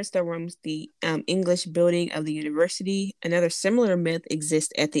her spirit still roams the English building of the university. Another similar myth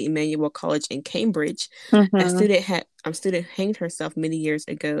exists at the Emmanuel College in Cambridge. A Hmm. student hanged herself many years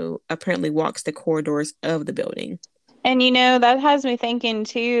ago. Apparently, walks the corridors of the building. And that has me thinking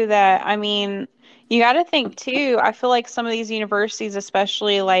too that I mean, you got to think too. I feel like some of these universities,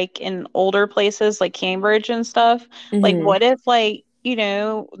 especially like in older places like Cambridge and stuff, like Mm-hmm. what if like,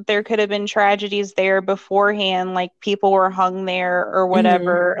 there could have been tragedies there beforehand, like people were hung there or Mm-hmm.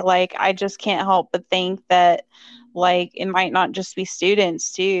 whatever. Like I just can't help but think that like it might not just be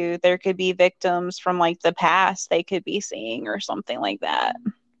students too. There could be victims from like the past they could be seeing or something like that.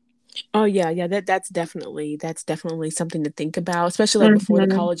 Oh yeah, yeah. That's definitely something to think about, especially like before the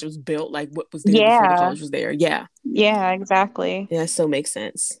Hmm. college was built. Like what was there before the Yeah. college was there? Yeah, Yeah, exactly. yeah. So makes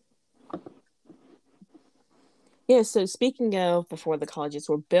sense. Yeah, so speaking of before the colleges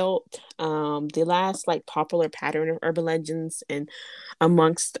were built, the last like popular pattern of urban legends and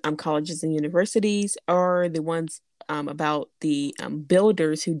amongst colleges and universities are the ones about the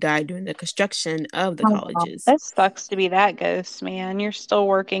builders who died during the construction of the Oh, colleges. that sucks to be that ghost, man. You're still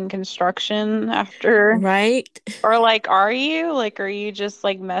working construction after, Right? or like, are you? Like, are you just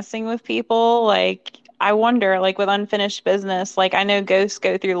like messing with people? Like, I wonder, like, with unfinished business, like, I know ghosts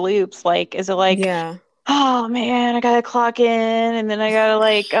go through loops. Like, is it like, Yeah. oh man, I gotta clock in and then I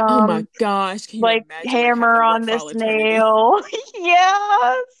gotta Oh my gosh, can you like imagine like having hammer to on work for this all eternity? nail?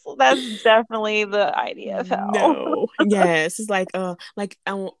 Yes, that's definitely the idea of hell. No. Yes. It's like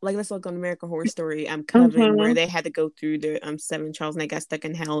let's look on American Horror Story, Coven, where Hmm. they had to go through the seven Charles and they got stuck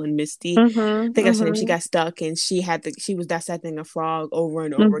in hell, and Misty, I Hmm. think that's her name, she Hmm. got stuck and she was dissecting a frog over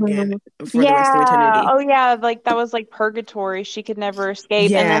and over again Hmm. for the rest of Yeah. eternity. Oh, yeah. Like that was like purgatory. She could never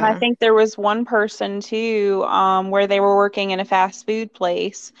escape. And then I Yeah. think there was one person too, where they were working in a fast food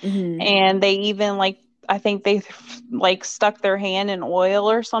place, Mm-hmm. and they even like I think they like stuck their hand in oil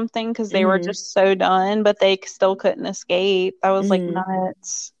or something because they were Mm-hmm. just so done, but they still couldn't escape. That was like Mm-hmm.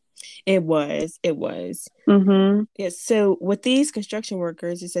 nuts. It was. Mm-hmm. Yes, so with these construction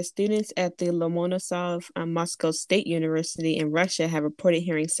workers, it says students at the Lomonosov Moscow State University in Russia have reported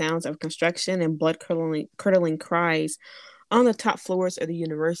hearing sounds of construction and blood curdling cries on the top floors of the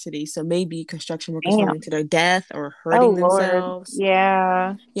university. So maybe construction workers falling Damn. to their death or Oh hurting Lord. themselves.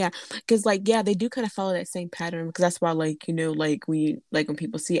 Yeah. Yeah, because like yeah, they do kind of follow that same pattern. Because that's why like like we like when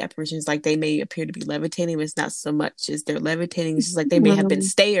people see apparitions, like they may appear to be levitating, but it's not so much as they're levitating. It's just like they may have been Mhm.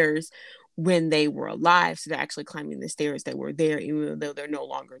 stairs when they were alive, so they're actually climbing the stairs that were there, even though they're no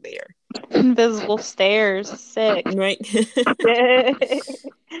longer there. Invisible stairs. Sick. Right?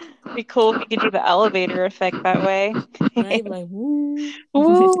 Be cool if you could do the elevator effect that way. Right? Like woo.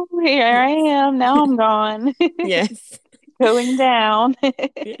 Woo, here I Yes. am. Now I'm gone. Yes. Going down.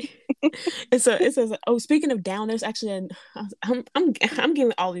 Yeah. And so it says, oh, speaking of down, there's actually I'm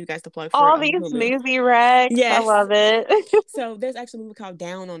giving all of you guys the plug for All these Hulu. movie wrecks. I Yes. love it. So there's actually a movie called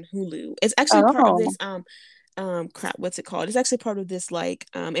Down on Hulu. It's actually part of Oh, this crap, what's it called? It's actually part of this like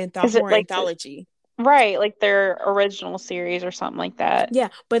is it horror like anthology. right, like their original series or something like that? Yeah,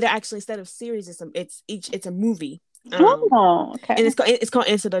 but they're actually instead of series, it's a movie. Oh, okay. And it's called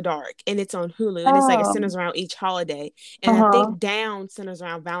Into the Dark, and it's on Hulu, and it's like it Oh, centers around each holiday, and I uh-huh. think Down centers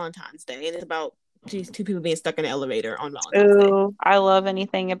around Valentine's Day, and it's about two people being stuck in an elevator on Valentine's Day. Ooh, I love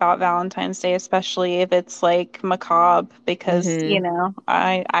anything about Valentine's Day, especially if it's like macabre, because Mm-hmm.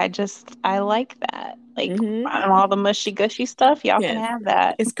 I like that. Like Mm-hmm. all the mushy gushy stuff, y'all can Yes, have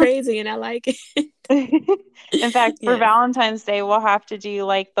that. it's crazy, and I like it. In fact, for Yes. Valentine's Day, we'll have to do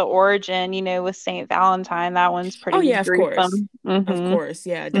like the origin, with Saint Valentine. That one's Oh pretty yeah, of course, gruesome. Mm-hmm.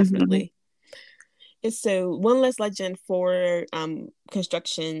 yeah, Mm-hmm. definitely. And so one less legend for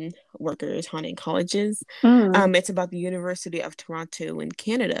construction workers haunting colleges. Mm. It's about the University of Toronto in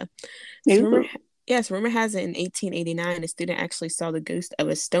Canada. So rumor, Ooh. yes, rumor has it in 1889, a student actually saw the ghost of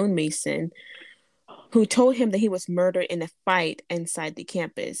a stonemason who told him that he was murdered in a fight inside the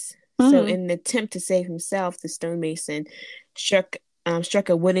campus. So Mm. in an attempt to save himself, the stonemason struck struck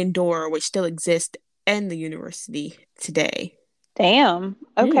a wooden door which still exists in the university today. Damn.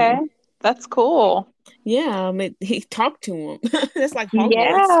 Okay. Mm. That's cool. Yeah, he talked to him. That's like Hogwarts.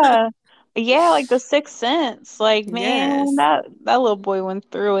 Yeah. Yeah, like the Sixth Sense. Like, man, Yes. that little boy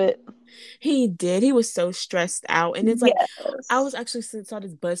went through it. He did. He was so stressed out. And it's like, I Yes. was actually saw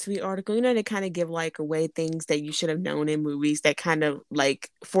this BuzzFeed article. You know, they kind of give like away things that you should have known in movies that kind of like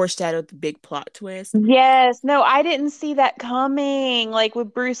foreshadowed the big plot twist. Yes. No, I didn't see that coming. Like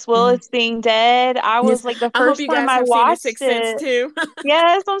with Bruce Mhm. Willis being dead, I Yes. was like the I hope first you time guys I have seen The watched Sixth Sense it. too.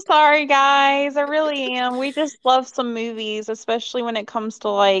 Yes, I'm sorry, guys. I really am. We just love some movies, especially when it comes to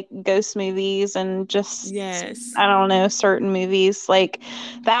like ghost movies and just, Yes. I don't know, certain movies. Like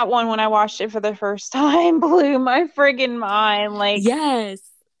that one, when I watched it for the first time, blew my friggin' mind. Like, Yes.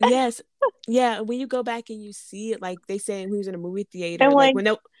 Yes. Yeah, when you go back and you see it, like they say he was in a movie theater, and like like, when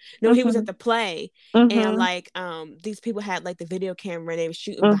no, he was hmm at the play, and hmm like these people had like the video camera and they were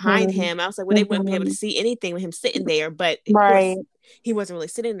shooting behind hmm him. I was like, well, they wouldn't be able to hmm see anything with him sitting there, but of right. course he wasn't really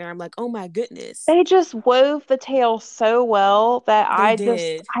sitting there. I'm like, oh my goodness, They just wove the tale so well that they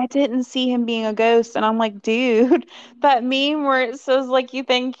did. I didn't see him being a ghost. And I'm like, dude, that meme where it says like you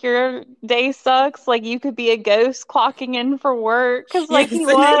think your day sucks, like you could be a ghost clocking in for work. Cause like he Yes,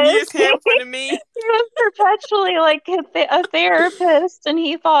 and they was. used him for the me. He was perpetually like a therapist and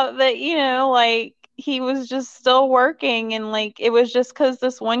he thought that, like he was just still working and like it was just because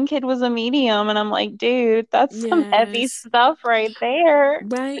this one kid was a medium and I'm like, dude, that's some heavy Yes. stuff right there.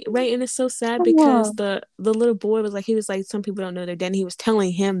 Right, right, and it's so sad because Oh, the little boy was like he was like some people don't know their dad. And he was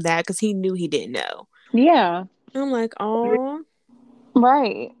telling him that because he knew he didn't know. yeah. I'm like, oh,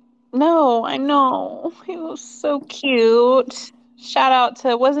 Right. No, I know. He was so cute. Shout out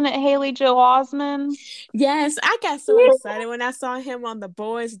to, wasn't it Haley Joel Osment? yes. I got so Yeah. excited when I saw him on The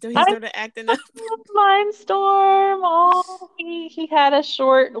Boys until he I started acting up. love Mindstorm. Oh, he had a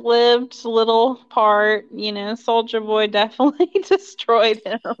short-lived little part. Soldier Boy definitely destroyed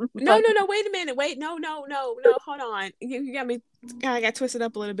him. No, But no, no. Wait a minute. Wait, no, no, no, no. Hold on. You got me. I got twisted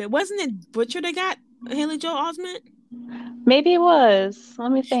up a little bit. Wasn't it Butcher that got Haley Joel Osment? maybe it was.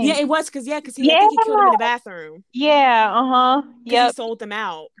 Let me Yeah, think. it was because because I Yeah. think he killed him in the bathroom Yeah. Uh-huh. because he Yep. sold them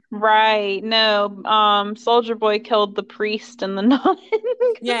out. Right. No. Soldier Boy killed the priest and the nun.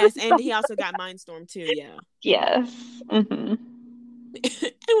 Yes, and he also got Mindstorm too. Yeah. Yes. Hmm.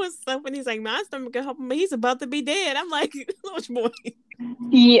 It was so funny. He's like, Mindstorm can help him, but he's about to be dead. I'm like, Lord boy.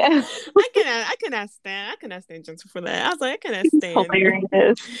 Yeah. I cannot stand Jensen for that. I was like, I cannot stand.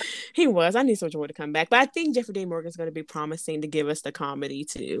 Hilarious. He was. I need Soulja Boy to come back, but I think Jeffrey Dean Morgan's going to be promising to give us the comedy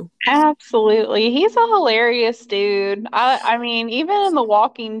too. Absolutely. He's a hilarious dude. I mean, even in The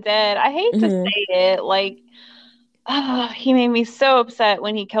Walking Dead, I hate to Hmm. say it, like, he made me so upset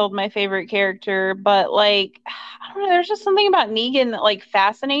when he killed my favorite character, but like, I don't know, there's just something about Negan that like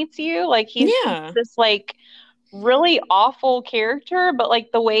fascinates you. Like he's just Yeah. this like really awful character, but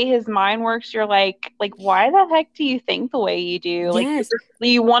like the way his mind works, you're like why the heck do you think the way you do? Like Yes.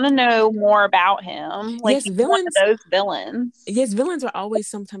 you want to know more about him. Like Yes. he's one of those villains. Yes, villains are always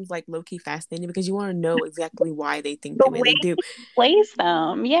sometimes like low key fascinating because you want to know exactly why they think The the way way they do. he plays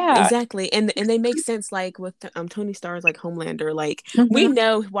them, yeah. Exactly, and they make sense. Like with Tony Starr's like Homelander, like we Mhm.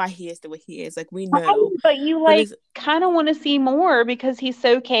 know why he is the way he is. Like we know, Right, but you but like it's kind of want to see more because he's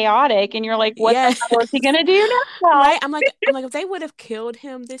so chaotic, and you're like, what the yeah, hell is he gonna do now? right. I'm like if they would have killed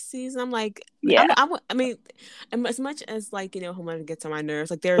him this season, I'm like Yeah. I mean, as much as like Homelander gets on my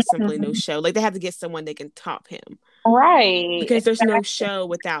nerves, like there is simply no Mhm. show. Like they have to get someone they can top him Right. because there's no show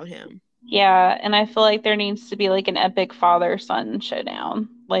without him. Yeah, and I feel like there needs to be like an epic father-son showdown.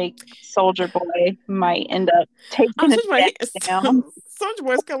 Like Soldier Boy might end up I'm taking his such like dad down. Soldier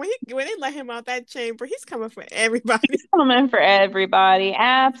Boy's coming. When they let him out that chamber, he's coming for everybody. Coming for everybody.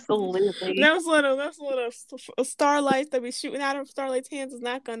 Absolutely. Those little starlights that be shooting out of Starlight's hands is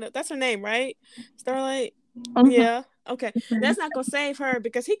not gonna. That's her name, right? Starlight. Mhm. Yeah. Okay. That's not gonna save her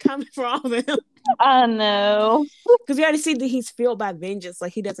because he coming for all of them. I know. Because we already see that he's fueled by vengeance.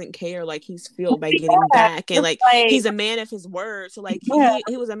 Like he doesn't care. Like he's fueled by getting Yeah, back, and it's like like, he's a man of his word. So like yeah,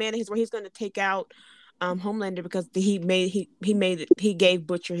 he was a man of his word. He's gonna take out Homelander because he gave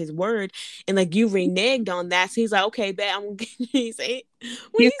Butcher his word, and like you reneged on that. So he's like, okay, bet I'm gonna he say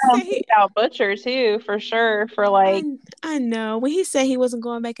when he's he gonna said take he out Butcher too, for sure. For like, I know when he said he wasn't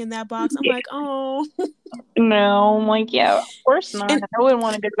going back in that box. I'm like, oh, no, I'm like, yeah, of course not. and I wouldn't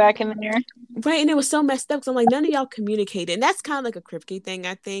want to go back in there. right, and it was so messed up because I'm like, none of y'all communicated, and that's kind of like a Kripke thing.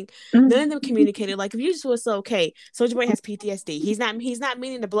 I think none of them Mhm. communicated. Like, if you just was so okay, Soldier Boy has PTSD. He's not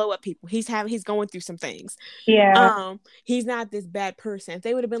meaning to blow up people. He's going through some things. Yeah, He's not this bad person. If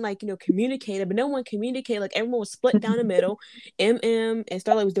they would have been like communicated, but no one communicated. Like everyone was split down the middle. And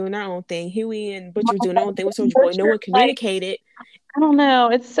Starlight was doing their own thing. Huey and Butcher was doing their own thing with Soldier Boy. No Butcher, one like, communicated. I don't know.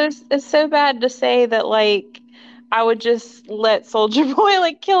 It's so bad to say that like I would just let Soldier Boy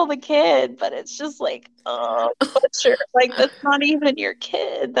like kill the kid, but it's just like, oh, Butcher, like that's not even your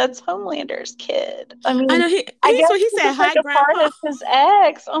kid. That's Homelander's kid. I I mean, know I he's guess what he he was said. like Hi, a part Grandpa. of his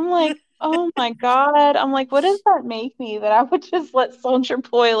ex. I'm like, oh my God. I'm like, what does that make me that I would just let Soldier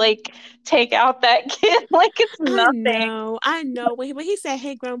Boy like take out that kid like it's I nothing? know, I know. When he said,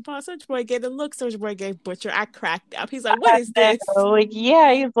 "Hey, Grandpa," Soldier Boy gave the look. Soldier Boy gave Butcher. I cracked up. He's like, "What I is this?" know. Like,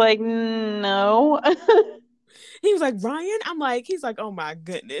 yeah, he's like, no. He was like, "Ryan." I'm like, he's like, "Oh my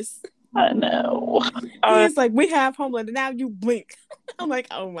goodness." I know. He Uh, is like, "We have Homeland, and now you blink." I'm like,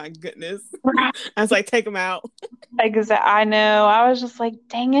 "Oh my goodness." I was like, "Take him out." I know. I was just like,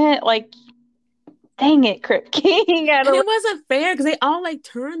 dang it. Like, dang it, Crypt King. And it wasn't fair because they all like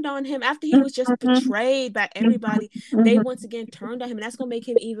turned on him after he was just betrayed by everybody. They once again turned on him, and that's gonna make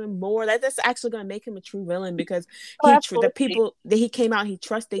him even more. That's actually gonna make him a true villain because Oh, the absolutely. people that he came out he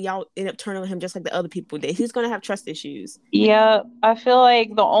trusted, y'all end up turning on him just like the other people did. He's gonna have trust issues. Yeah, I feel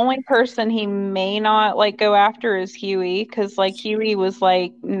like the only person he may not like go after is Huey, because like Huey was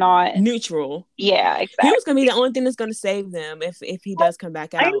like not, Neutral. yeah, He was gonna be exactly. the only thing that's gonna save them if he does come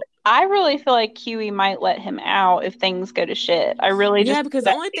back I out. I really feel like Huey might let him out if things go to shit. I really just Yeah, because the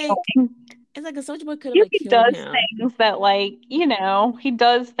have only thing that feeling. it's like a Soldier Boy could have like Huey killed does him. things that like, he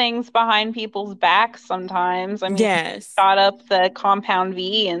does things behind people's backs sometimes. I mean, Yes. got up the compound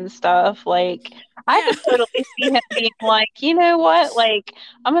V and stuff. Like, I Yeah. could totally see him being like, you know what? Like,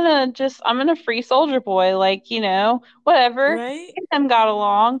 I'm gonna free Soldier Boy. Like, whatever. Right. Me and him got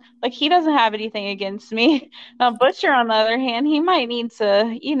along. Like, he doesn't have anything against me. Now, Butcher, on the other hand, he might need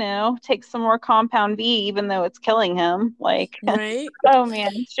to, take some more compound V, even though it's killing him. Like, Right. oh man,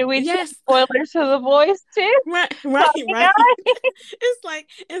 should we do Yes. spoilers for the boys too? Right, right, Sorry, right. guys. It's like,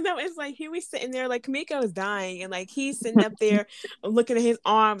 and though it's like Huey sitting there, like Kamiko is dying, and like he's sitting up there looking at his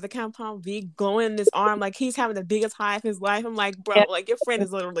arm, the compound V glowing in his arm, like he's having the biggest high of his life. I'm like, Yeah. bro, like your friend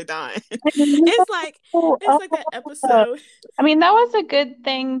is literally dying. it's like, it's like that Oh, episode. I mean, that was a good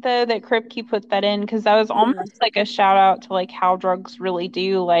thing though that Kripke put that in because that was Mm, almost like a shout out to like how drugs really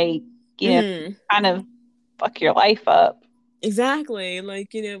do like, mm, kind of fuck your life up. exactly.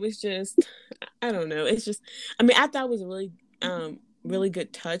 Like it was just, I don't know. It's just, I mean, I thought it was a really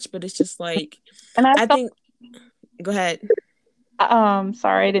good touch, but it's just like, And I I felt think. Go ahead.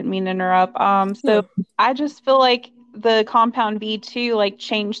 sorry, I didn't mean to interrupt. So No. I just feel like the Compound V2 like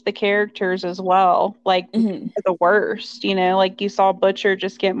changed the characters as well, like Hmm. for the worst, like you saw Butcher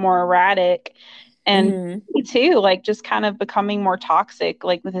just get more erratic and Hmm. V2 like just kind of becoming more toxic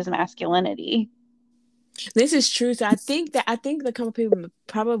like with his masculinity. This is true. So I think the comic people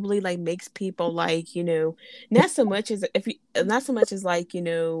probably like makes people like not so much as if you, not so much as like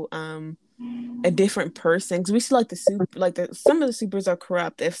a different person because we see like the super like the some of the supers are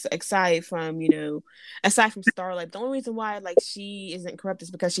corrupt if aside from Starlight. The only reason why like she isn't corrupt is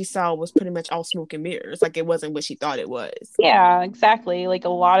because she saw was pretty much all smoke and mirrors. Like it wasn't what she thought it was. Yeah, exactly. Like a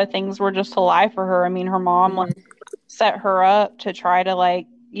lot of things were just a lie for her. I mean, her mom like Mm-hmm. set her up to try to like,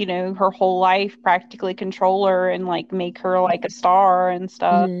 her whole life practically control her and like make her like a star and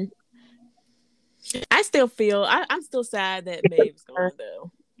stuff. Mm-hmm. I still feel I'm still sad that Maeve's gone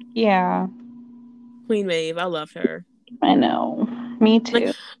though. Yeah, Queen Maeve, I loved her. I know. Me Like,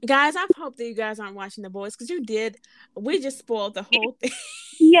 too. guys, I hope that you guys aren't watching The Boys because you did. We just spoiled the whole thing.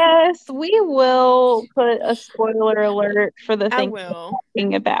 Yes, we will put a spoiler alert for the I thing will. we're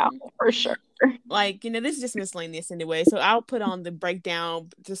talking about for sure. Like, this is just miscellaneous anyway. So I'll put on the breakdown,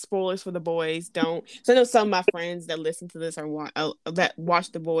 the spoilers for The Boys. Don't. So I know some of my friends that listen to this that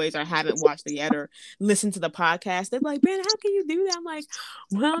watch The Boys or haven't watched it yet or listen to the podcast. They're like, man, how can you do that? I'm like,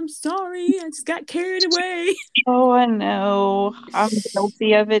 well, I'm sorry. I just got carried away. Oh, I know. I'm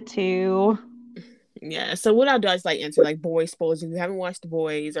guilty of it too. Yeah. So what I'll do is like answer like boy spoilers. If you haven't watched The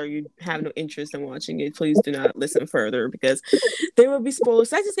Boys or you have no interest in watching it, please do not listen further because there will be spoilers.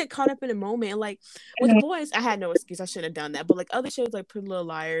 So I just get caught up in a moment. Like with The Boys, I had no excuse. I shouldn't have done that. But like other shows like Pretty Little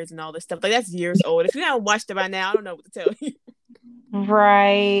Liars and all this stuff, like that's years old. If you haven't watched it by now, I don't know what to tell you.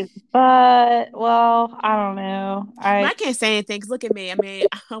 Right. But well, I don't know. But I can't say anything because look at me. I mean,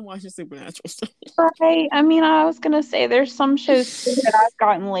 I'm watching Supernatural stuff. Right. I mean, I was gonna say there's some shows too that I've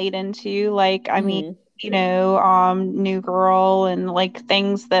gotten late into, like I mean, Mm-hmm. New Girl and like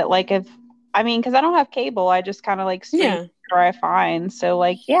things that like if I mean, because I don't have cable, I just kind of like stream Yeah. where I find. So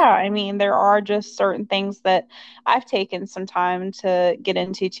like, yeah, I mean, there are just certain things that I've taken some time to get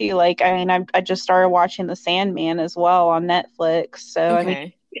into too. Like, I mean, I just started watching The Sandman as well on Netflix. So I mean,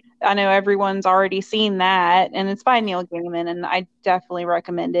 Okay. I know everyone's already seen that, and it's by Neil Gaiman, and I definitely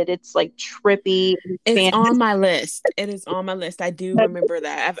recommend it. It's like trippy and It's on fantasy. my list. It is on my list. I do remember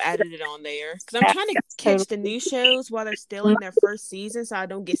that. I've added it on there because I'm trying to Yes, catch totally. the new shows while they're still in their first season, so I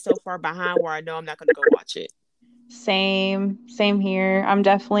don't get so far behind where I know I'm not going to go watch it. Same here. I'm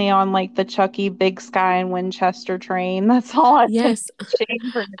definitely on like the Chucky Big Sky and Winchester train. That's all I've been Yes,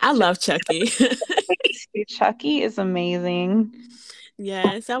 watching for I shows. love Chucky. Chucky is amazing.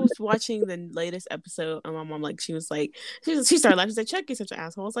 Yes, I was watching the latest episode, and my mom like she started laughing. She said, "Chucky's such an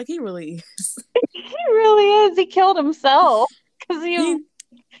asshole." I was like, "He really is." He really is. He killed himself because he was He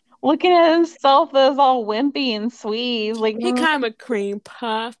looking at himself as all wimpy and sweet. He's like, he kind of a cream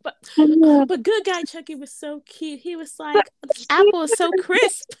puff, "Mm, but good guy Chucky was so cute. He was like, "This apple is so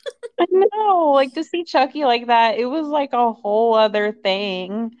crisp." I know." Like to see Chucky like that, it was like a whole other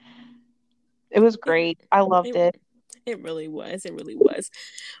thing. It was It, great. I loved it it. it really was. It really was.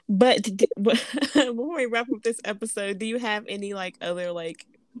 But before we wrap up this episode, do you have any like other like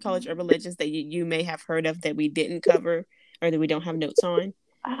college urban legends that you may have heard of that we didn't cover or that we don't have notes on?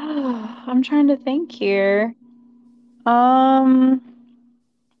 I'm trying to think here. Um,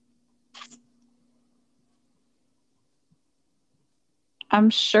 I'm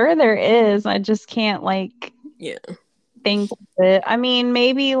sure there is. I just can't like Yeah. think of it. I mean,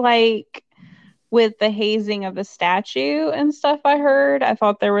 maybe like with the hazing of the statue and stuff I heard. I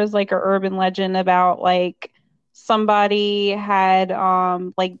thought there was like a urban legend about like somebody had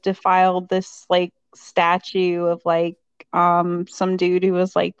like defiled this like statue of like some dude who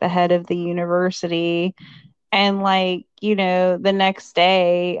was like the head of the university, and like the next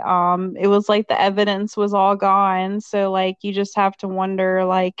day it was like the evidence was all gone, so like you just have to wonder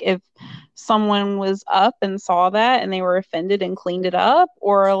like if someone was up and saw that and they were offended and cleaned it up,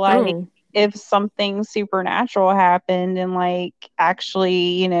 or like Oh. if something supernatural happened and like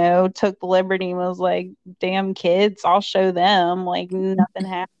actually took the liberty and was like, damn kids, I'll show them like nothing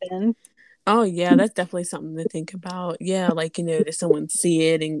happened. Oh yeah, that's definitely something to think about. Yeah, like did someone see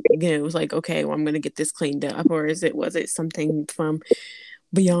it and it was like, okay, well I'm gonna get this cleaned up, or was it something from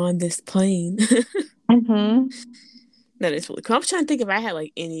beyond this plane? Hmm. That is really cool. I was trying to think if I had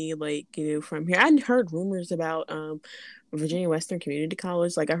like any like from here. I heard rumors about Virginia Western Community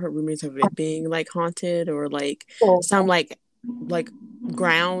College. Like I heard rumors of it being like haunted or like Cool. some like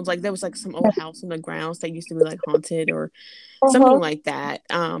grounds. Like there was like some old house on the grounds that used to be like haunted or something Uh-huh. like that.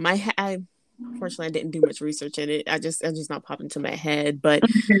 I fortunately I didn't do much research in it. I just not popped into my head, but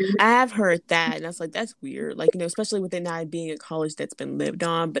I have heard that, and I was like, that's weird. Like especially with it not being a college that's been lived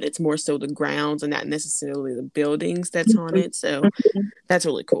on, but it's more so the grounds and not necessarily the buildings that's haunted. So that's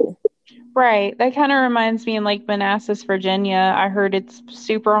really cool. Right. That kind of reminds me in like Manassas, Virginia. I heard it's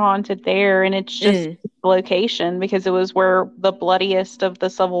super haunted there, and it's just Mm. the location because it was where the bloodiest of the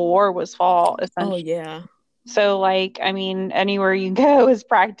Civil War was fought, Oh essentially. yeah. So, like, I mean, anywhere you go is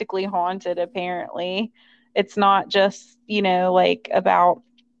practically haunted, apparently. It's not just, like about,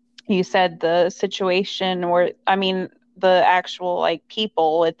 you said, the situation, or I mean the actual like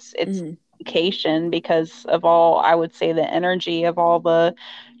people. It's Mm. location because of all, I would say, the energy of all the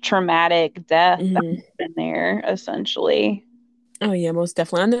traumatic death that's Mm. been there, essentially. Oh yeah, most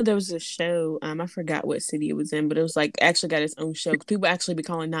definitely. I know there was a show. I forgot what city it was in, but it was like actually got its own show. People actually be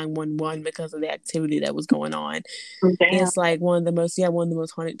calling 911 because of the activity that was going on. And Damn. it's like one of the most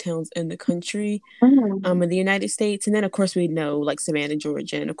haunted towns in the country, Mhm. in the United States. And then of course we know like Savannah,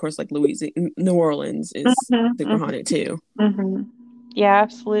 Georgia, and of course like Louisiana, New Orleans is Mhm. super haunted too. Mhm. Yeah,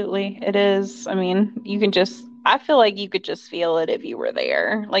 absolutely. It is. I mean, I feel like you could just feel it if you were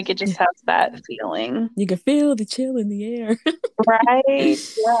there. Like it just has that feeling. You can feel the chill in the air. Right?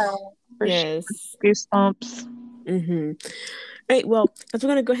 Yeah, for sure. Yes. Goosebumps. Mm-hmm. Right. Well, as we're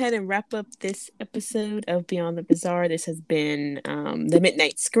going to go ahead and wrap up this episode of Beyond the Bizarre, this has been The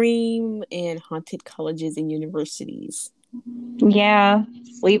Midnight Scream and Haunted Colleges and Universities. Yeah.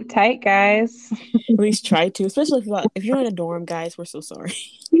 Sleep tight, guys. At least try to, especially if you're in a dorm, guys. We're so sorry.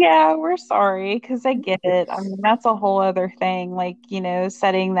 Yeah, we're sorry because I get it. I mean, that's a whole other thing, like,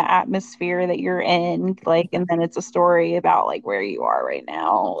 setting the atmosphere that you're in, like, and then it's a story about like where you are right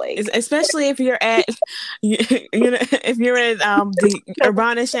now. Like, Especially if you're at, if you're at the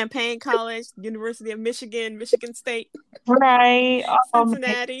Urbana-Champaign College, University of Michigan, Michigan State, right.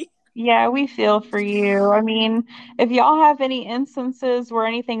 Cincinnati. Yeah, we feel for you. I mean, if y'all have any instances where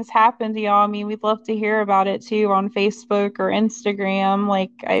anything's happened to y'all, I mean, we'd love to hear about it too on Facebook or Instagram.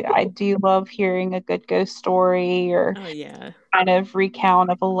 Like, I do love hearing a good ghost story or Oh yeah. kind of recount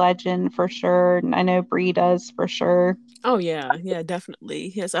of a legend for sure. And I know Bree does for sure. Oh yeah. Yeah,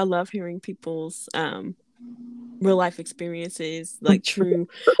 definitely. Yes, I love hearing people's real life experiences, like true.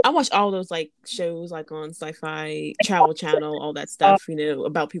 I watch all those like shows like on Sci-Fi Travel Channel, all that Uh, stuff,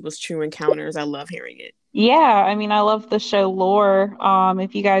 about people's true encounters. I love hearing it. yeah, I mean, I love the show Lore.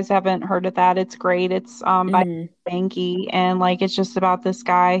 If you guys haven't heard of that, it's great. It's by Mm-hmm. Banky, and like it's just about this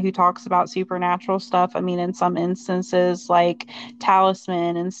guy who talks about supernatural stuff. I mean, in some instances, like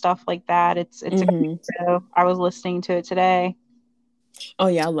talisman and stuff like that. It's a great Mm-hmm. show. I was listening to it today. Oh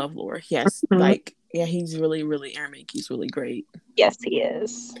yeah, I love Lore. Yes, Mhm. like yeah, he's really, really Aaron Mankey's really great. Yes, he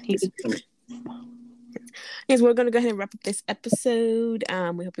is. He's Yes, we're gonna go ahead and wrap up this episode.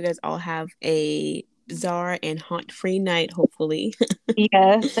 We hope you guys all have a bizarre and haunt-free night, hopefully.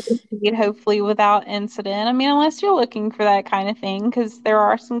 yes, indeed, hopefully without incident. I mean, unless you're looking for that kind of thing, because there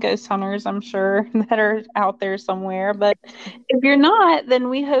are some ghost hunters, I'm sure, that are out there somewhere. But if you're not, then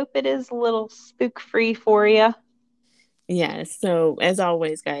we hope it is a little spook free for you. Yes. So as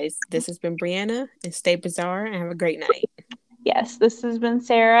always, guys, this has been Brianna, and stay bizarre and have a great night. Yes, this has been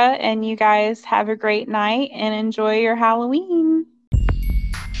Sarah, and you guys have a great night and enjoy your Halloween.